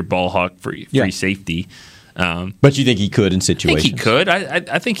he is your ball hawk free safety. But you think he could in situations? I think he could.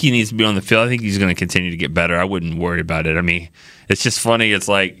 I think he needs to be on the field. I think he's going to continue to get better. I wouldn't worry about it. I mean, it's just funny. It's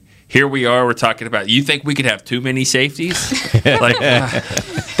like, here we are. We're talking about. You think we could have too many safeties?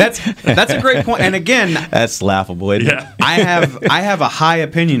 That's a great point. And again, that's laughable. Isn't it? I have a high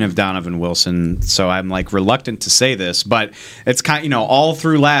opinion of Donovan Wilson, so I'm like reluctant to say this, but it's kind. All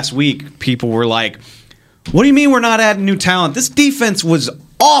through last week, people were like, "What do you mean we're not adding new talent? This defense was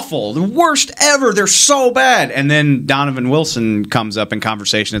awful, the worst ever. They're so bad." And then Donovan Wilson comes up in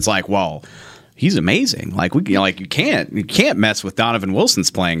conversation. It's like, well, he's amazing. You can't mess with Donovan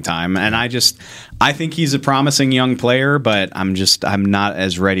Wilson's playing time. And I think he's a promising young player, but I'm not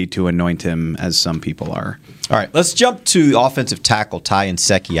as ready to anoint him as some people are. All right, let's jump to offensive tackle Ty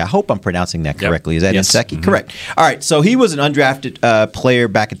Nsekhe. I hope I'm pronouncing that correctly. Is that Nsekhe? Mm-hmm. Correct. All right, so he was an undrafted player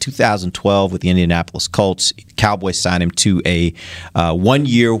back in 2012 with the Indianapolis Colts. Cowboys signed him to a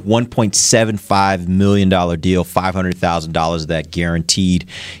 1-year, $1.75 million deal, $500,000 of that guaranteed.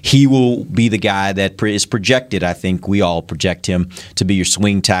 He will be the guy that is projected, I think we all project him to be your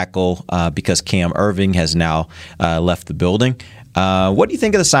swing tackle because Cam Irving has now left the building. What do you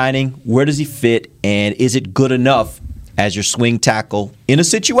think of the signing? Where does he fit? And is it good enough as your swing tackle in a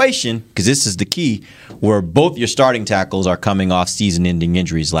situation, because this is the key, where both your starting tackles are coming off season-ending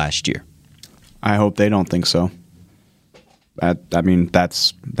injuries last year? I hope they don't think so.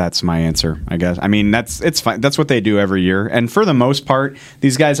 That's my answer, I guess. It's fine. That's what they do every year. And for the most part,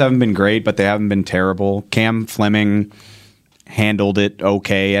 these guys haven't been great, but they haven't been terrible. Cam Fleming handled it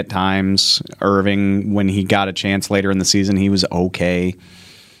okay at times. Irving, when he got a chance later in the season, he was okay.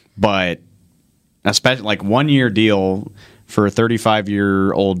 But especially like 1-year deal for a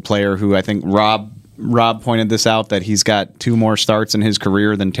 35-year-old player who I think Rob pointed this out, that he's got 2 more starts in his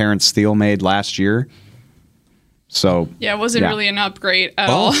career than Terrence Steele made last year. So it wasn't really an upgrade at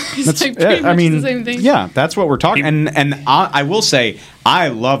all. It's like pretty much the same thing. Yeah, that's what we're talking. And I will say, I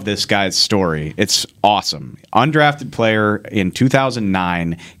love this guy's story. It's awesome. Undrafted player in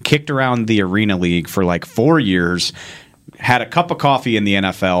 2009, kicked around the Arena League for like 4 years, had a cup of coffee in the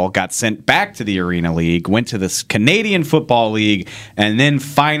NFL, got sent back to the Arena League, went to the Canadian Football League, and then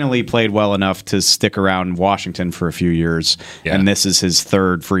finally played well enough to stick around Washington for a few years. Yeah. And this is his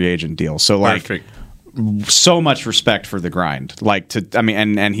 3rd free agent deal. So Perfect. So much respect for the grind.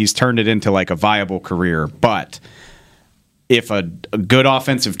 And he's turned it into like a viable career. But if a good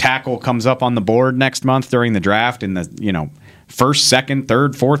offensive tackle comes up on the board next month during the draft in the first, second,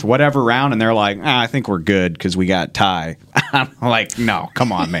 third, fourth, whatever round, and they're like, I think we're good because we got Ty. I'm like, no,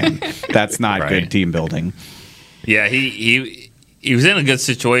 come on, man. That's not good team building. Yeah, he was in a good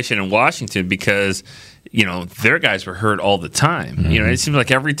situation in Washington because their guys were hurt all the time. Mm-hmm. It seems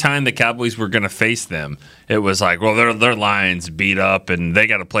like every time the Cowboys were going to face them, it was like, well, their line's beat up, and they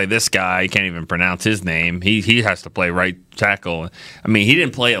got to play this guy. He can't even pronounce his name. He has to play right tackle. He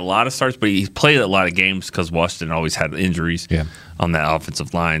didn't play a lot of starts, but he played a lot of games because Washington always had injuries on that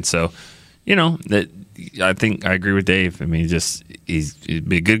offensive line. So, I think I agree with Dave. He'd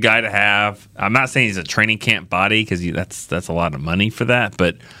be a good guy to have. I'm not saying he's a training camp body because that's a lot of money for that,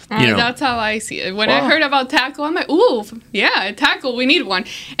 but that's how I see it. When I heard about tackle, I'm like, ooh, yeah, a tackle, we need one.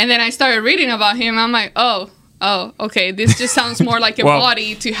 And then I started reading about him. I'm like, oh, okay, this just sounds more like a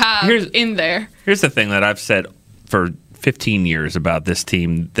body to have in there. Here's the thing that I've said for 15 years about this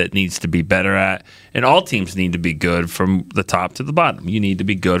team that needs to be better at, and all teams need to be good from the top to the bottom. You need to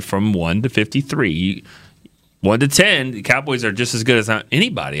be good from 1 to 53. 1 to 10, the Cowboys are just as good as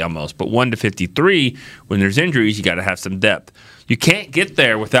anybody almost, but 1 to 53, when there's injuries, you got to have some depth. You can't get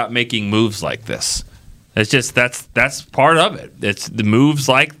there without making moves like this. It's just that's part of it. It's the moves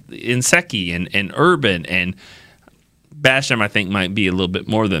like Nsekhe and Urban and Basham, I think, might be a little bit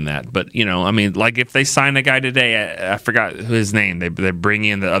more than that. But, like if they sign a guy today, I forgot his name. They bring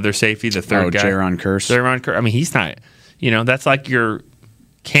in the other safety, the third guy. Jaron Kearse. He's not, that's like your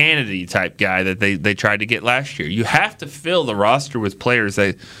Kennedy type guy that they tried to get last year. You have to fill the roster with players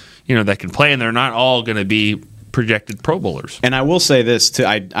that, that can play, and they're not all going to be projected Pro Bowlers. And I will say this, too.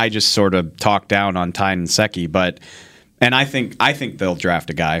 I just sort of talked down on Ty Nsekhe, but... And I think they'll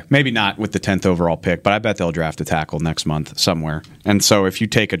draft a guy. Maybe not with the 10th overall pick, but I bet they'll draft a tackle next month somewhere. And so if you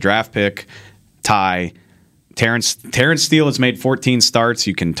take a draft pick, Ty, Terrence Steele has made 14 starts.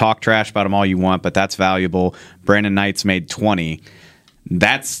 You can talk trash about him all you want, but that's valuable. Brandon Knight's made 20.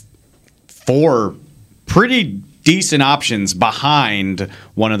 That's 4 pretty decent options behind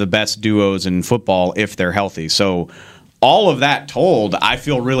one of the best duos in football if they're healthy. So all of that told, I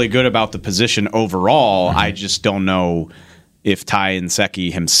feel really good about the position overall. Mm-hmm. I just don't know if Ty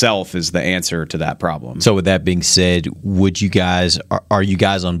Nsekhe himself is the answer to that problem. So with that being said, are you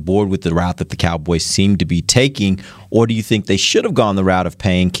guys on board with the route that the Cowboys seem to be taking, or do you think they should have gone the route of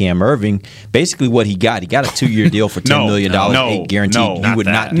paying Cam Irving basically what he got? He got a 2-year deal for $10 million, $8 guaranteed. You would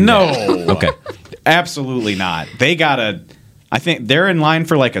not do that. Okay. Absolutely not. I think they're in line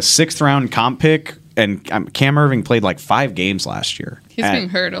for like a 6th-round comp pick, and Cam Irving played like 5 games last year. He's been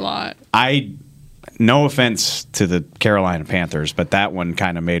hurt a lot. No offense to the Carolina Panthers, but that one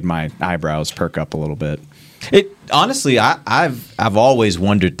kind of made my eyebrows perk up a little bit. Honestly, I've always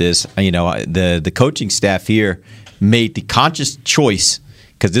wondered this. The coaching staff here made the conscious choice,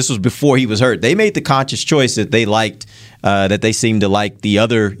 because this was before he was hurt. They made the conscious choice that they seemed to like the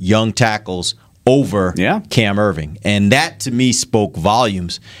other young tackles over Cam Irving, and that to me spoke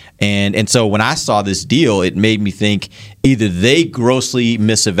volumes. And so when I saw this deal, it made me think either they grossly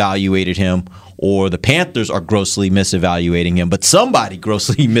misevaluated him, or the Panthers are grossly misevaluating him, but somebody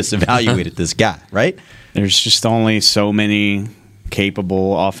grossly misevaluated this guy, right? There's just only so many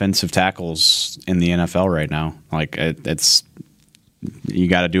capable offensive tackles in the NFL right now. Like it's you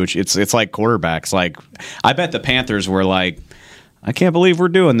got to do it. It's like quarterbacks. Like I bet the Panthers were like, I can't believe we're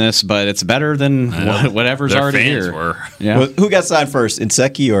doing this, but it's better than whatever's their already fans here. Were. Yeah. Well, who got signed first,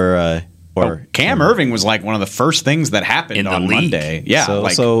 Nsekhe or Cam Irving was like one of the first things that happened on Monday. Yeah,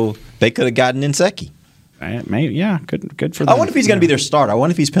 so they could have gotten Nsekhe. Maybe, good for them. I wonder if he's going to be their starter. I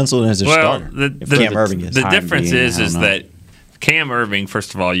wonder if he's penciled in as their starter. Cam Irving is. The difference is that Cam Irving,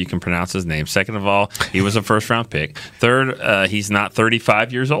 first of all, you can pronounce his name. Second of all, he was a first-round pick. Third, he's not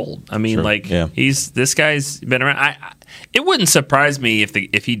 35 years old. I mean, this guy's been around. It wouldn't surprise me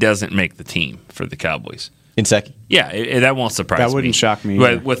if he doesn't make the team for the Cowboys. Nsekhe? Yeah, that won't surprise me. That wouldn't shock me.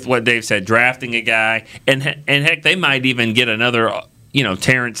 With what Dave said, drafting a guy, and heck, they might even get another,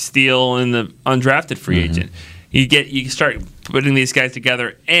 Terrence Steele in the undrafted free agent. You start putting these guys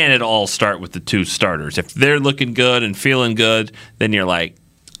together, and it all start with the 2 starters. If they're looking good and feeling good, then you're like,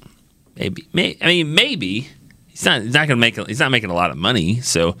 maybe. He's not making a lot of money,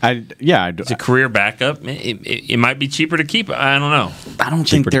 so it's a career backup. It might be cheaper to keep. I don't know. I don't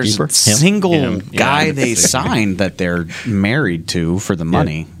think there's a single guy they signed that they're married to for the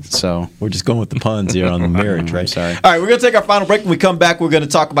money. So we're just going with the puns here on the marriage, right? Sorry. All right, we're going to take our final break. When we come back, we're going to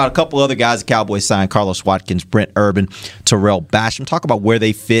talk about a couple other guys the Cowboys signed: Carlos Watkins, Brent Urban, Terrell Basham. Talk about where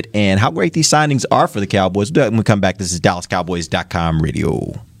they fit and how great these signings are for the Cowboys. When we come back, this is DallasCowboys.com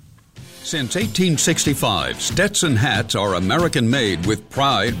radio. Since 1865, Stetson hats are American-made with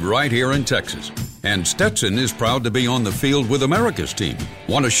pride right here in Texas. And Stetson is proud to be on the field with America's team.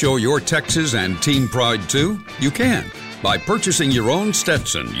 Want to show your Texas and team pride too? You can. By purchasing your own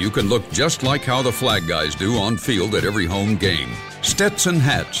Stetson, you can look just like how the flag guys do on field at every home game. Stetson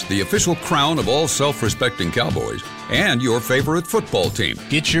hats, the official crown of all self-respecting Cowboys and your favorite football team.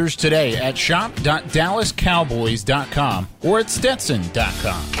 Get yours today at shop.dallascowboys.com or at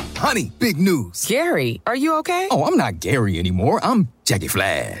stetson.com. Honey, big news. Gary, are you okay? Oh, I'm not Gary anymore. I'm Jackie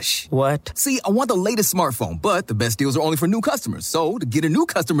Flash. What? See, I want the latest smartphone, but the best deals are only for new customers. So, to get a new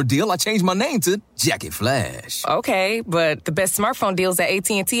customer deal, I changed my name to Jackie Flash. Okay, but the best smartphone deals at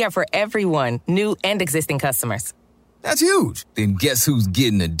AT&T are for everyone, new and existing customers. That's huge. Then guess who's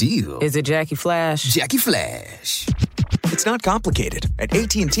getting a deal? Is it Jackie Flash? Jackie Flash. It's not complicated. At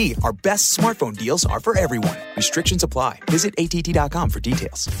AT&T, our best smartphone deals are for everyone. Restrictions apply. Visit AT&T.com for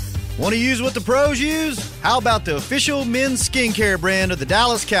details. Want to use what the pros use? How about the official men's skincare brand of the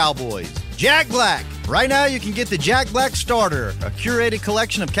Dallas Cowboys, Jack Black? Right now, you can get the Jack Black Starter, a curated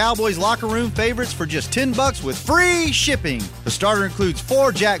collection of Cowboys locker room favorites for just $10 with free shipping. The starter includes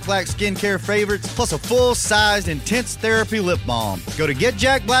 4 Jack Black skincare favorites, plus a full-sized intense therapy lip balm. Go to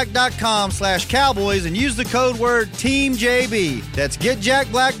getjackblack.com/Cowboys and use the code word TEAMJB. That's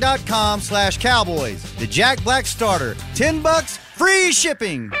getjackblack.com/Cowboys. The Jack Black Starter, $10, free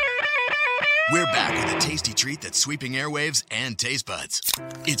shipping. We're back with a tasty treat that's sweeping airwaves and taste buds.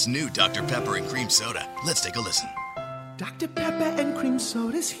 It's new Dr. Pepper and Cream Soda. Let's take a listen. Dr. Pepper and Cream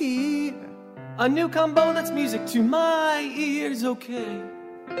Soda's here. A new combo that's music to my ears, okay.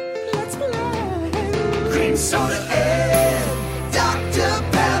 Let's play. Cream Soda and Dr.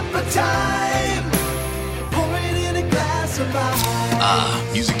 Pepper time. Pour it in a glass of ice. Ah,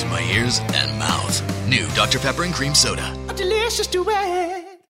 music to my ears and mouth. New Dr. Pepper and Cream Soda. A delicious duet.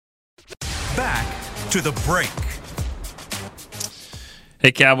 Back to the break.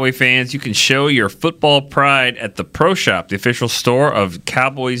 Hey, Cowboy fans, you can show your football pride at the Pro Shop, the official store of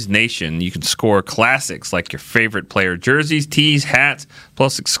Cowboys Nation. You can score classics like your favorite player jerseys, tees, hats,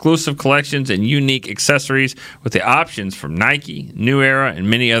 plus exclusive collections and unique accessories with the options from Nike, New Era, and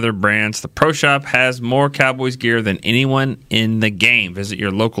many other brands. The Pro Shop has more Cowboys gear than anyone in the game. Visit your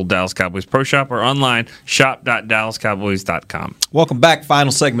local Dallas Cowboys Pro Shop or online, shop.dallascowboys.com. Welcome back.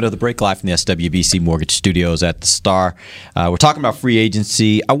 Final segment of the break, live from the SWBC Mortgage Studios at the Star. We're talking about free agency.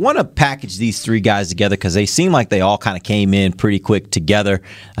 I want to package these three guys together because they seem like they all kind of came in pretty quick together.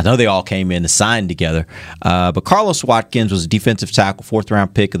 I know they all came in to sign together. But Carlos Watkins was a defensive tackle,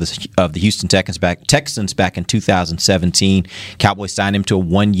 fourth-round pick of the Houston Texans back in 2017. Cowboys signed him to a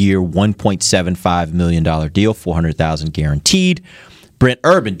one-year, $1.75 million deal, $400,000 guaranteed. Brent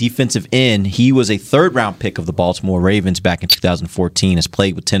Urban, defensive end, he was a third-round pick of the Baltimore Ravens back in 2014, has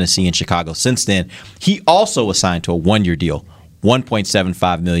played with Tennessee and Chicago since then. He also was signed to a one-year deal,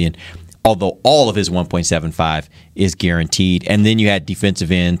 $1.75 million, although all of his $1.75 is guaranteed. And then you had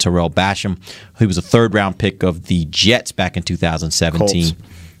defensive end Terrell Basham, who was a third-round pick of the Jets back in 2017.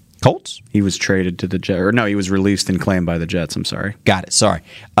 Colts? He was traded to the Jets. Or no, he was released and claimed by the Jets. I'm sorry. Got it. Sorry.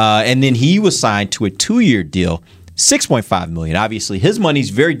 And then he was signed to a two-year deal, $6.5 million. Obviously, his money's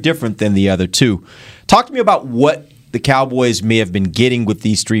very different than the other two. Talk to me about what the Cowboys may have been getting with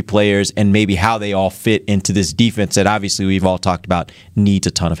these three players and maybe how they all fit into this defense that obviously we've all talked about needs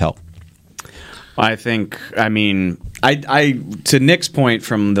a ton of help. I to Nick's point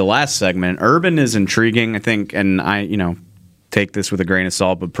from the last segment, Urban is intriguing, I think, and I take this with a grain of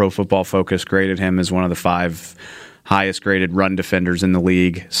salt, but Pro Football Focus graded him as one of the 5 highest graded run defenders in the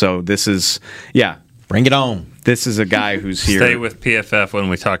league. So this is, bring it on. This is a guy who's here. Stay with PFF when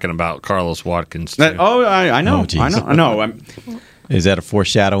we're talking about Carlos Watkins, too. I know. I know. Is that a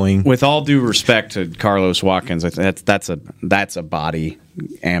foreshadowing? With all due respect to Carlos Watkins, that's a body,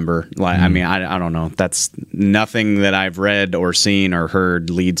 Amber. I don't know. That's nothing that I've read or seen or heard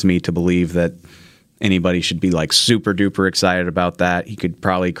leads me to believe that anybody should be like super duper excited about that. He could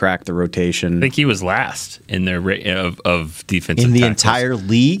probably crack the rotation. I think he was last in their of defensive in the tackles. entire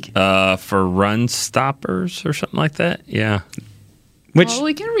league for run stoppers or something like that. Yeah.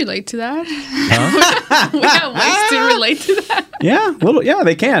 We can relate to that. Huh? We have ways to relate to that. Yeah,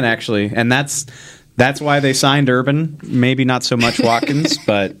 they can actually, and that's why they signed Urban. Maybe not so much Watkins,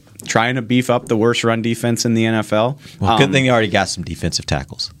 but trying to beef up the worst run defense in the NFL. Well, good thing they already got some defensive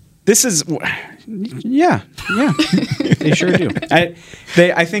tackles. This is, they sure do. I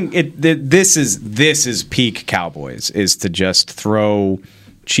think this is peak Cowboys, is to just throw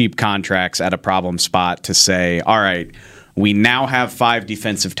cheap contracts at a problem spot to say, all right, we now have 5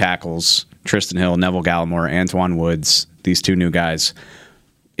 defensive tackles: Tristan Hill, Neville Gallimore, Antoine Woods, these 2 new guys.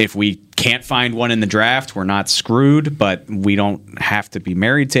 If we can't find one in the draft, we're not screwed, but we don't have to be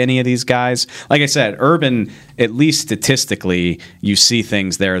married to any of these guys. Like I said, Urban, at least statistically, you see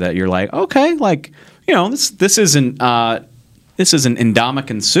things there that you're like, okay, this isn't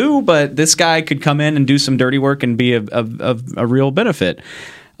Ndamukong Suh, but this guy could come in and do some dirty work and be a real benefit.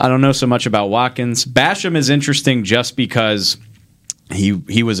 I don't know so much about Watkins. Basham is interesting just because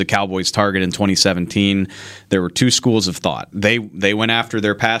he was a Cowboys target in 2017. There were 2 schools of thought. They went after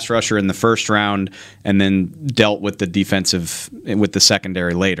their pass rusher in the first round and then dealt with the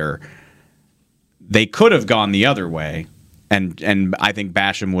secondary later. They could have gone the other way, and I think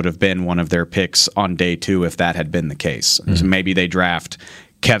Basham would have been one of their picks on day 2 if that had been the case. Mm-hmm. So maybe they draft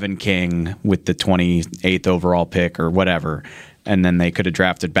Kevin King with the 28th overall pick or whatever, and then they could have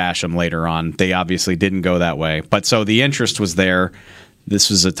drafted Basham later on. They obviously didn't go that way. But so the interest was there.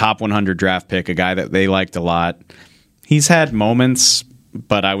 This was a top 100 draft pick, a guy that they liked a lot. He's had moments,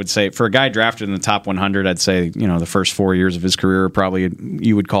 but I would say for a guy drafted in the top 100, I'd say, the first 4 years of his career, probably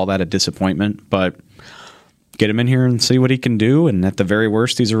you would call that a disappointment. But get him in here and see what he can do, and at the very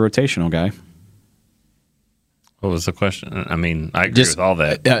worst, he's a rotational guy. What was the question? I mean, I agree with all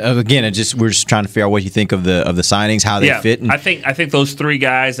that. Again, we're just trying to figure out what you think of the signings, how they fit. I think those 3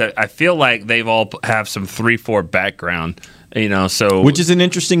 guys, I feel like they've all have some 3-4 background. So which is an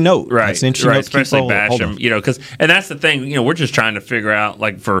interesting note, right? It's an interesting note, especially Basham. And that's the thing. We're just trying to figure out,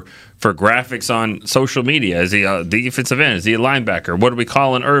 like, for graphics on social media, is he a defensive end? Is he a linebacker? What are we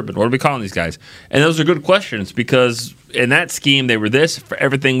calling Urban? What are we calling these guys? And those are good questions because in that scheme they were this. For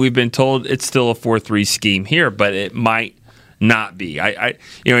everything we've been told, it's still a 4-3 scheme here, but it might not be.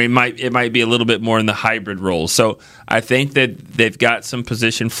 It might be a little bit more in the hybrid role. So I think that they've got some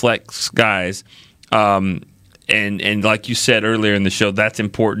position flex guys. And like you said earlier in the show, that's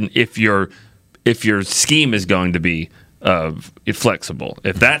important if your scheme is going to be flexible.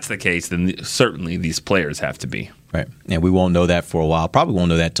 If that's the case, then certainly these players have to be. Right, and we won't know that for a while. Probably won't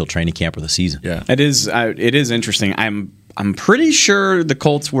know that till training camp or the season. Yeah, it is interesting. I'm pretty sure the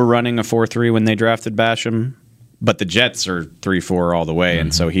Colts were running a 4-3 when they drafted Basham, but the Jets are 3-4 all the way,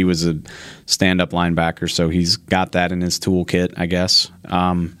 and so he was a stand-up linebacker, so he's got that in his toolkit, I guess.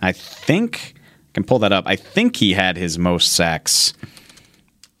 I think I can pull that up. I think he had his most sacks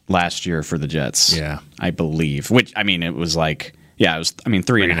last year for the Jets. Yeah, I believe. Which it was like, it was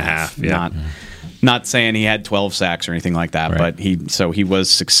 3.5. Yeah. Not saying he had 12 sacks or anything like that, Right. but he was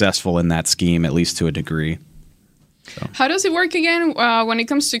successful in that scheme, at least to a degree. So. How does it work again when it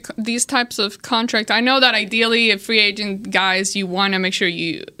comes to these types of contract? I know that ideally, if free agent guys, you want to make sure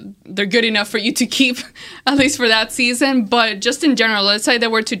they're good enough for you to keep at least for that season. But just in general, let's say they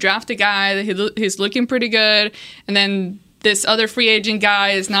were to draft a guy, he's looking pretty good, and then this other free agent guy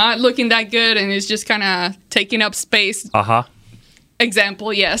is not looking that good and is just kind of taking up space.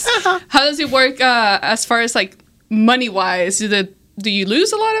 Example, yes. How does it work as far as like money wise? Do you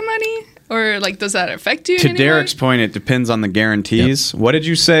lose a lot of money? Or like, does that affect you? To in any Derek's way? point, it depends on the guarantees. Yep. What did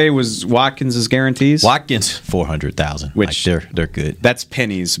you say was Watkins' guarantees? Watkins $400,000, which they're good. That's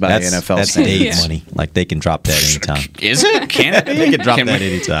pennies by the NFL. That's Dave money. Like they can drop that anytime. Is it? Can it be? They can drop that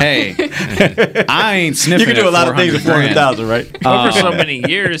anytime. Hey, I ain't sniffing. You can do a lot of things with $400,000, right? Over so many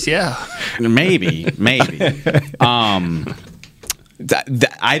years, yeah. Maybe.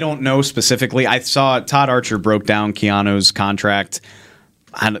 I don't know specifically. I saw Todd Archer broke down Keanu's contract.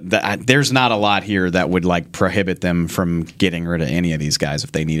 There's not a lot here that would like prohibit them from getting rid of any of these guys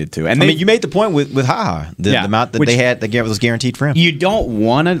if they needed to. And you made the point with HaHa, the amount that they had that was guaranteed for him. You don't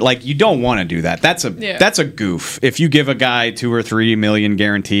want to do that. That's a goof. If you give a guy $2 or $3 million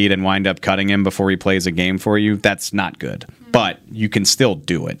guaranteed and wind up cutting him before he plays a game for you, that's not good. But you can still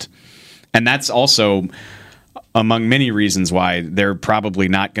do it, and that's also among many reasons why they're probably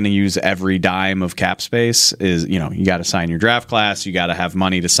not going to use every dime of cap space. Is you got to sign your draft class, you got to have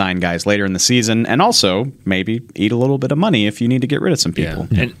money to sign guys later in the season, and also maybe eat a little bit of money if you need to get rid of some people.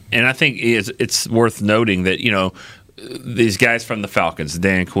 Yeah. And I think it's worth noting that these guys from the Falcons,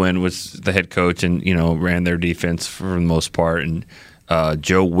 Dan Quinn was the head coach and ran their defense for the most part, and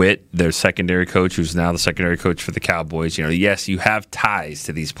Joe Witt, their secondary coach, who's now the secondary coach for the Cowboys. Yes, you have ties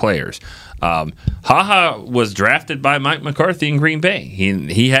to these players. HaHa was drafted by Mike McCarthy in Green Bay.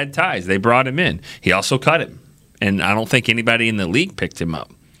 He had ties. They brought him in. He also cut him, and I don't think anybody in the league picked him up.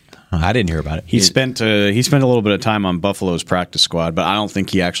 I didn't hear about it. He spent a little bit of time on Buffalo's practice squad, but I don't think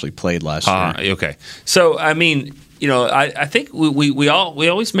he actually played last year. Okay, so I think we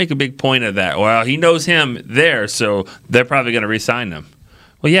always make a big point of that. Well, he knows him there, so they're probably going to re-sign him.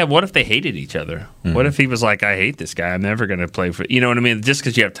 Well, yeah, what if they hated each other? Mm-hmm. What if he was like, I hate this guy, I'm never going to play for – you know what I mean? Just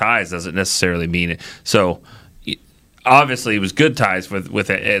because you have ties doesn't necessarily mean it. So, obviously, it was good ties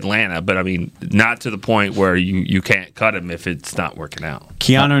with Atlanta, but, not to the point where you can't cut him if it's not working out.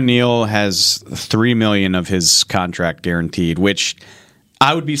 Keanu Neal has $3 million of his contract guaranteed, which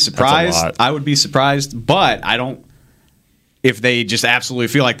I would be surprised. But I don't – if they just absolutely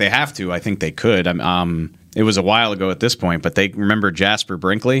feel like they have to, I think they could. It was a while ago at this point, but they remember Jasper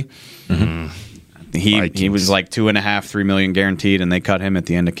Brinkley. Mm-hmm. He was like $2.5-3 million guaranteed, and they cut him at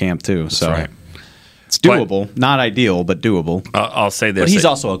the end of camp too. That's so right. It's doable, not ideal, but doable. I'll say this: but he's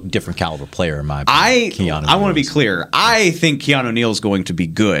also a different caliber player, in my opinion. I want to be clear. I think Keanu Neal is going to be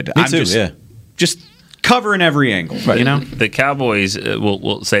good. Me too. Just covering every angle. Right. The Cowboys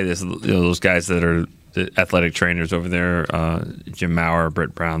will say this: those guys that are the athletic trainers over there, Jim Maurer,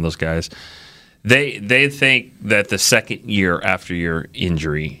 Brett Brown, those guys. They think that the second year after your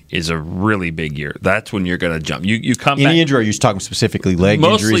injury is a really big year. That's when you're going to jump. You come back. Any injury? Are you talking specifically leg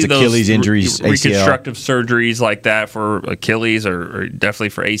injuries, Achilles injuries, ACL? Reconstructive surgeries like that for Achilles or definitely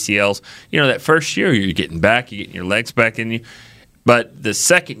for ACLs. That first year you're getting back, you're getting your legs back in you. But the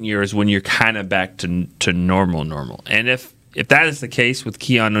second year is when you're kind of back to normal. And if that is the case with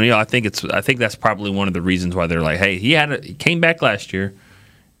Keanu Neal, I think that's probably one of the reasons why they're like, hey, he came back last year.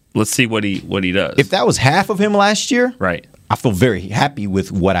 Let's see what he does. If that was half of him last year, right? I feel very happy with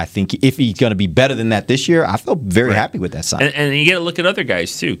what I think. If he's going to be better than that this year, I feel very happy with that sign. And you got to look at other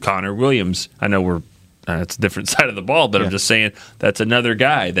guys too. Connor Williams. I know it's a different side of the ball, but I'm just saying that's another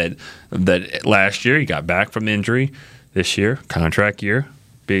guy that last year he got back from injury. This year, contract year,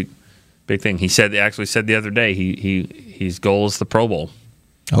 big thing. He actually said the other day his goal is the Pro Bowl.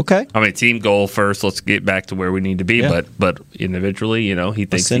 Okay. Team goal first. Let's get back to where we need to be. Yeah. But individually, he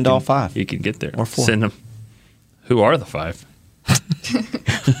thinks all 5. He can get there. Or 4. Send them. Who are the 5?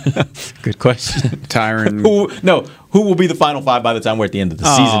 Good question. Tyron. Who will be the final five by the time we're at the end of the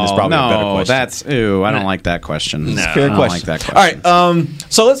season is probably a better question. I don't like that question. It's a fair question. I don't like that question. All right,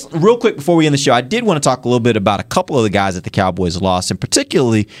 so let's real quick before we end the show, I did want to talk a little bit about a couple of the guys that the Cowboys lost, and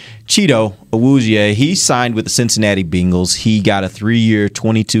particularly Chido Awuzie. He signed with the Cincinnati Bengals. He got a 3-year,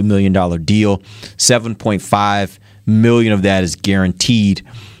 $22 million deal. $7.5 million of that is guaranteed.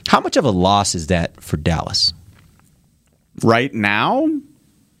 How much of a loss is that for Dallas? Right now,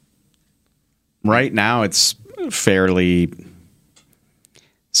 it's fairly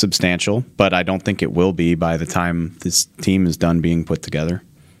substantial, but I don't think it will be by the time this team is done being put together.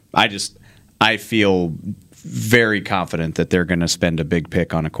 I feel very confident that they're going to spend a big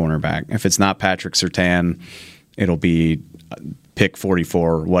pick on a cornerback. If it's not Patrick Surtain, it'll be pick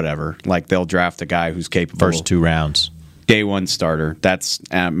 44, whatever. Like they'll draft a guy who's capable. First 2 rounds. Day one starter. That's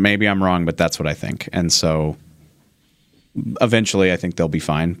maybe I'm wrong, but that's what I think. And so eventually I think they'll be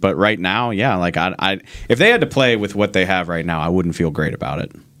fine. But right now, yeah, like I if they had to play with what they have right now, I wouldn't feel great about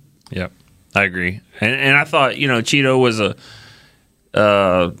it. Yep, I agree. And I thought, Chido was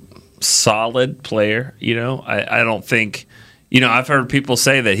a solid player. I don't think, I've heard people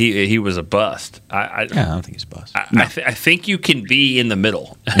say that he was a bust. I don't think he's a bust. I think you can be in the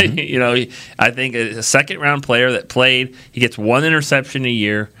middle. Mm-hmm. I think a second-round player that played, he gets 1 interception a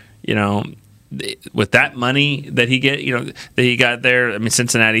year, with that money that he got there. I mean,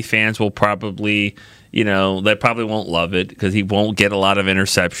 Cincinnati fans will probably, they probably won't love it because he won't get a lot of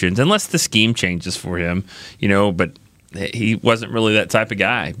interceptions unless the scheme changes for him, but he wasn't really that type of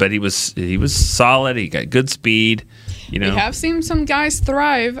guy. But he was solid. He got good speed. We have seen some guys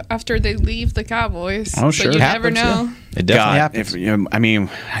thrive after they leave the Cowboys. Oh, sure. But you never know. Yeah. It definitely happens.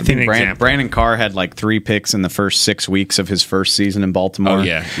 I think Brandon Carr had like 3 picks in the first 6 weeks of his first season in Baltimore. Oh,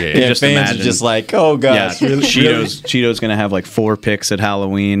 yeah. Just fans imagine. are just like, oh, gosh. Yeah, Cheeto's going to have like 4 picks at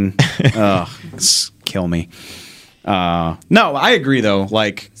Halloween. Kill me. No, I agree, though.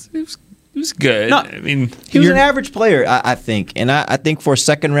 Like, He was good. No, I mean, he was an average player, I think. And I think for a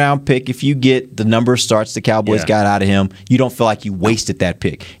second-round pick, if you get the number of starts the Cowboys got out of him, you don't feel like you wasted that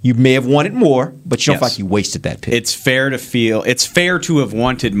pick. You may have wanted more, but you don't feel like you wasted that pick. It's fair to have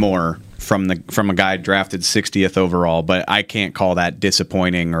wanted more from a guy drafted 60th overall, but I can't call that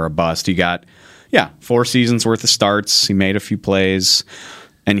disappointing or a bust. He got 4 seasons worth of starts. He made a few plays.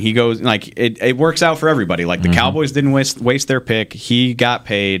 And he goes, like, it works out for everybody. Like, the Cowboys didn't waste their pick. He got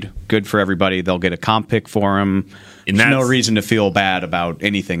paid. Good for everybody. They'll get a comp pick for him. And there's no reason to feel bad about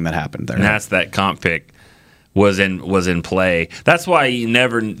anything that happened there. And that's that comp pick was in play. That's why you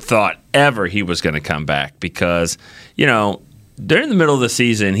never thought ever he was going to come back because, during the middle of the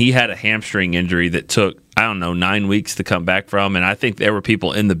season, he had a hamstring injury that took, 9 weeks to come back from. And I think there were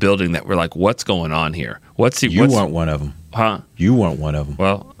people in the building that were like, what's going on here? You weren't one of them. Huh? You weren't one of them.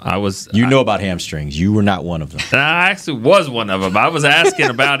 Well, I was. You know about hamstrings. You were not one of them. I actually was one of them. I was asking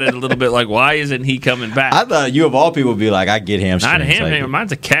about it a little bit, like, why isn't he coming back? I thought you, of all people, would be like, I get hamstrings. Not a hamstring.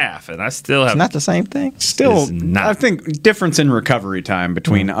 Mine's a calf, and I still have. It's not the same thing? Still, I think difference in recovery time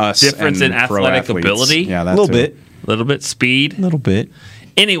between us difference and in athletic ability. Yeah, that's a little bit speed. A little bit.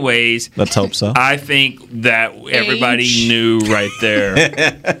 Anyways, let's hope so. I think that everybody knew right there.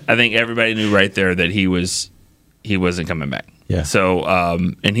 I think everybody knew right there that he wasn't coming back. Yeah. So,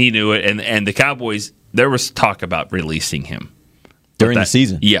 and he knew it, and the Cowboys. There was talk about releasing him during the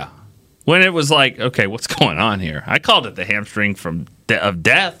season. Yeah. When it was like, okay, what's going on here? I called it the hamstring of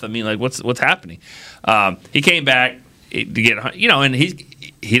death. I mean, like, what's happening? He came back to get, and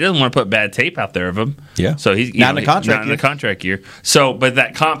he doesn't want to put bad tape out there of him. Yeah. So he's not in the contract year. So, but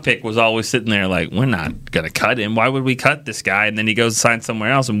that comp pick was always sitting there like, we're not going to cut him. Why would we cut this guy? And then he goes and signs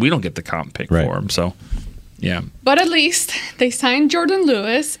somewhere else, and we don't get the comp pick for him. So, yeah. But at least they signed Jordan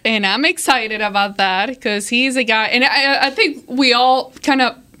Lewis, and I'm excited about that because he's a guy, and I think we all kind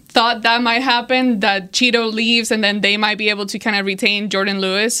of thought that might happen, that Cheeto leaves and then they might be able to kind of retain Jordan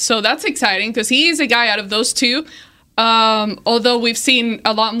Lewis. So that's exciting because he is a guy out of those two. Although we've seen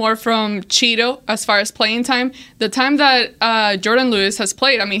a lot more from Cheeto as far as playing time, the time that Jordan Lewis has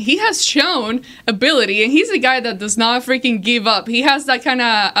played, I mean, he has shown ability, and he's a guy that does not freaking give up. He has that kind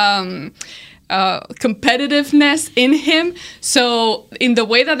of competitiveness in him. So in the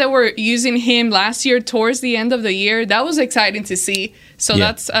way that they were using him last year towards the end of the year, that was exciting to see. So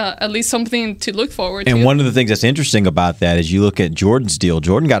that's at least something to look forward to. And one of the things that's interesting about that is you look at Jordan's deal.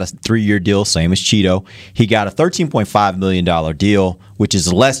 Jordan got a 3-year deal, same as Cheeto. He got a $13.5 million deal, which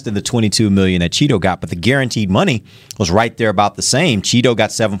is less than the $22 million that Cheeto got, but the guaranteed money was right there about the same. Cheeto got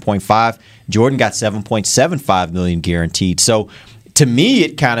 $7.5, Jordan got $7.75 million guaranteed. So to me,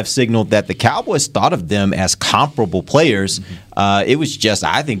 it kind of signaled that the Cowboys thought of them as comparable players. It was just,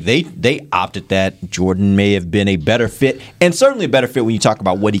 I think they opted that Jordan may have been a better fit, and certainly a better fit when you talk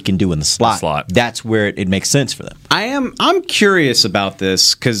about what he can do in the slot. That's where it makes sense for them. I'm curious about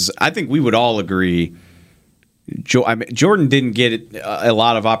this because I think we would all agree Jordan didn't get a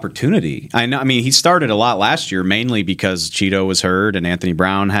lot of opportunity. I mean, he started a lot last year, mainly because Cheeto was hurt and Anthony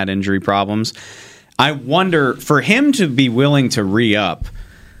Brown had injury problems. I wonder, for him to be willing to re-up,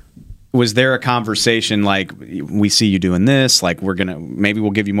 was there a conversation like, we see you doing this, like maybe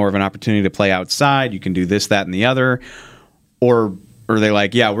we'll give you more of an opportunity to play outside, you can do this, that, and the other? Or are they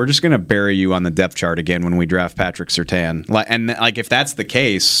like, yeah, we're just going to bury you on the depth chart again when we draft Patrick Surtain? And if that's the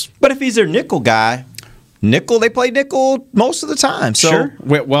case... But if he's their nickel guy... They play nickel most of the time. So. Sure.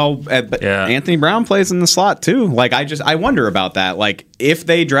 Well, Anthony Brown plays in the slot too. Like I wonder about that. Like if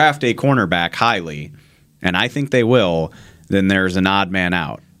they draft a cornerback highly, and I think they will, then there's an odd man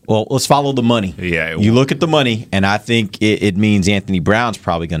out. Well, let's follow the money. Yeah, you look at the money, and I think it means Anthony Brown's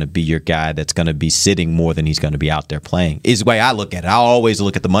probably going to be your guy that's going to be sitting more than he's going to be out there playing. Is the way I look at it. I always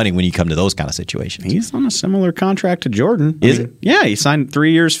look at the money when you come to those kind of situations. He's on a similar contract to Jordan. Is it? Yeah, he signed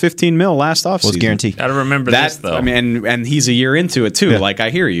 3 years, $15 million last offseason. Was guaranteed. Got to remember this though. I mean, and he's a year into it too. Yeah. Like I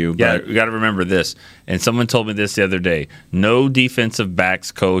hear you. Yeah, you got to remember this. And someone told me this the other day. No defensive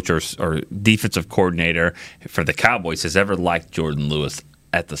backs coach or defensive coordinator for the Cowboys has ever liked Jordan Lewis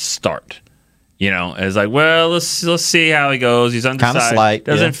at the start. It's like, well, let's see how he goes. He's undecided. Kind of slight.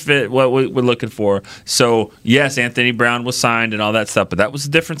 Doesn't fit what we're looking for. So, yes, Anthony Brown was signed and all that stuff, but that was a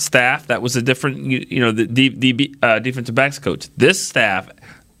different staff. That was a different, the defensive backs coach. This staff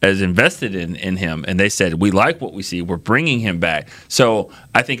has invested in him, and they said, we like what we see. We're bringing him back. So,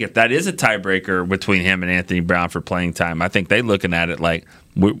 I think if that is a tiebreaker between him and Anthony Brown for playing time, I think they're looking at it like,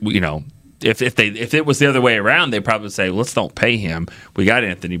 If it was the other way around, they'd probably say, let's don't pay him. We got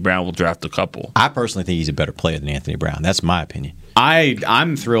Anthony Brown. We'll draft a couple. I personally think he's a better player than Anthony Brown. That's my opinion.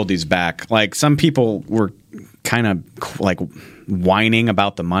 I'm thrilled he's back. Like, some people were kind of like whining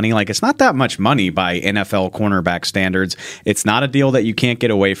about the money. Like, it's not that much money by NFL cornerback standards. It's not a deal that you can't get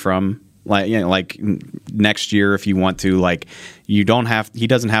away from. Like next year, if you want to, like he doesn't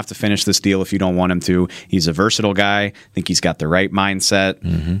have to finish this deal if you don't want him to. He's a versatile guy. I think he's got the right mindset.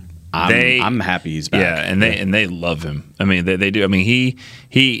 Mm-hmm. I'm happy he's back. Yeah, and they love him. I mean, they do. I mean,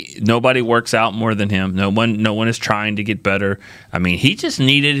 he nobody works out more than him. No one is trying to get better. I mean, he just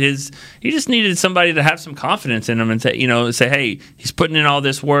needed somebody to have some confidence in him and say, hey, he's putting in all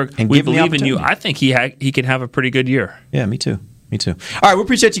this work. And we believe in you. I think he can have a pretty good year. Yeah, me too. Me too. All right, we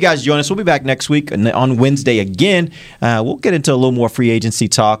appreciate you guys joining us. We'll be back next week on Wednesday again. We'll get into a little more free agency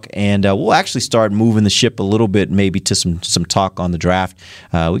talk, and we'll actually start moving the ship a little bit, maybe to some talk on the draft.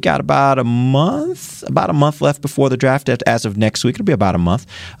 We got about a month left before the draft. As of next week, it'll be about a month.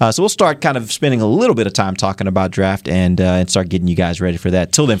 So we'll start kind of spending a little bit of time talking about draft and start getting you guys ready for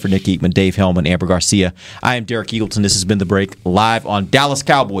that. Till then, for Nick Eatman, Dave Hellman, Amber Garcia, I am Derek Eagleton. This has been The Break, live on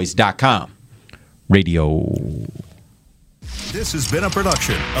DallasCowboys.com radio. This has been a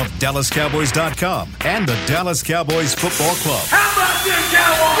production of DallasCowboys.com and the Dallas Cowboys Football Club. How about this,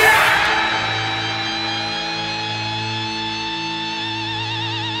 Cowboys?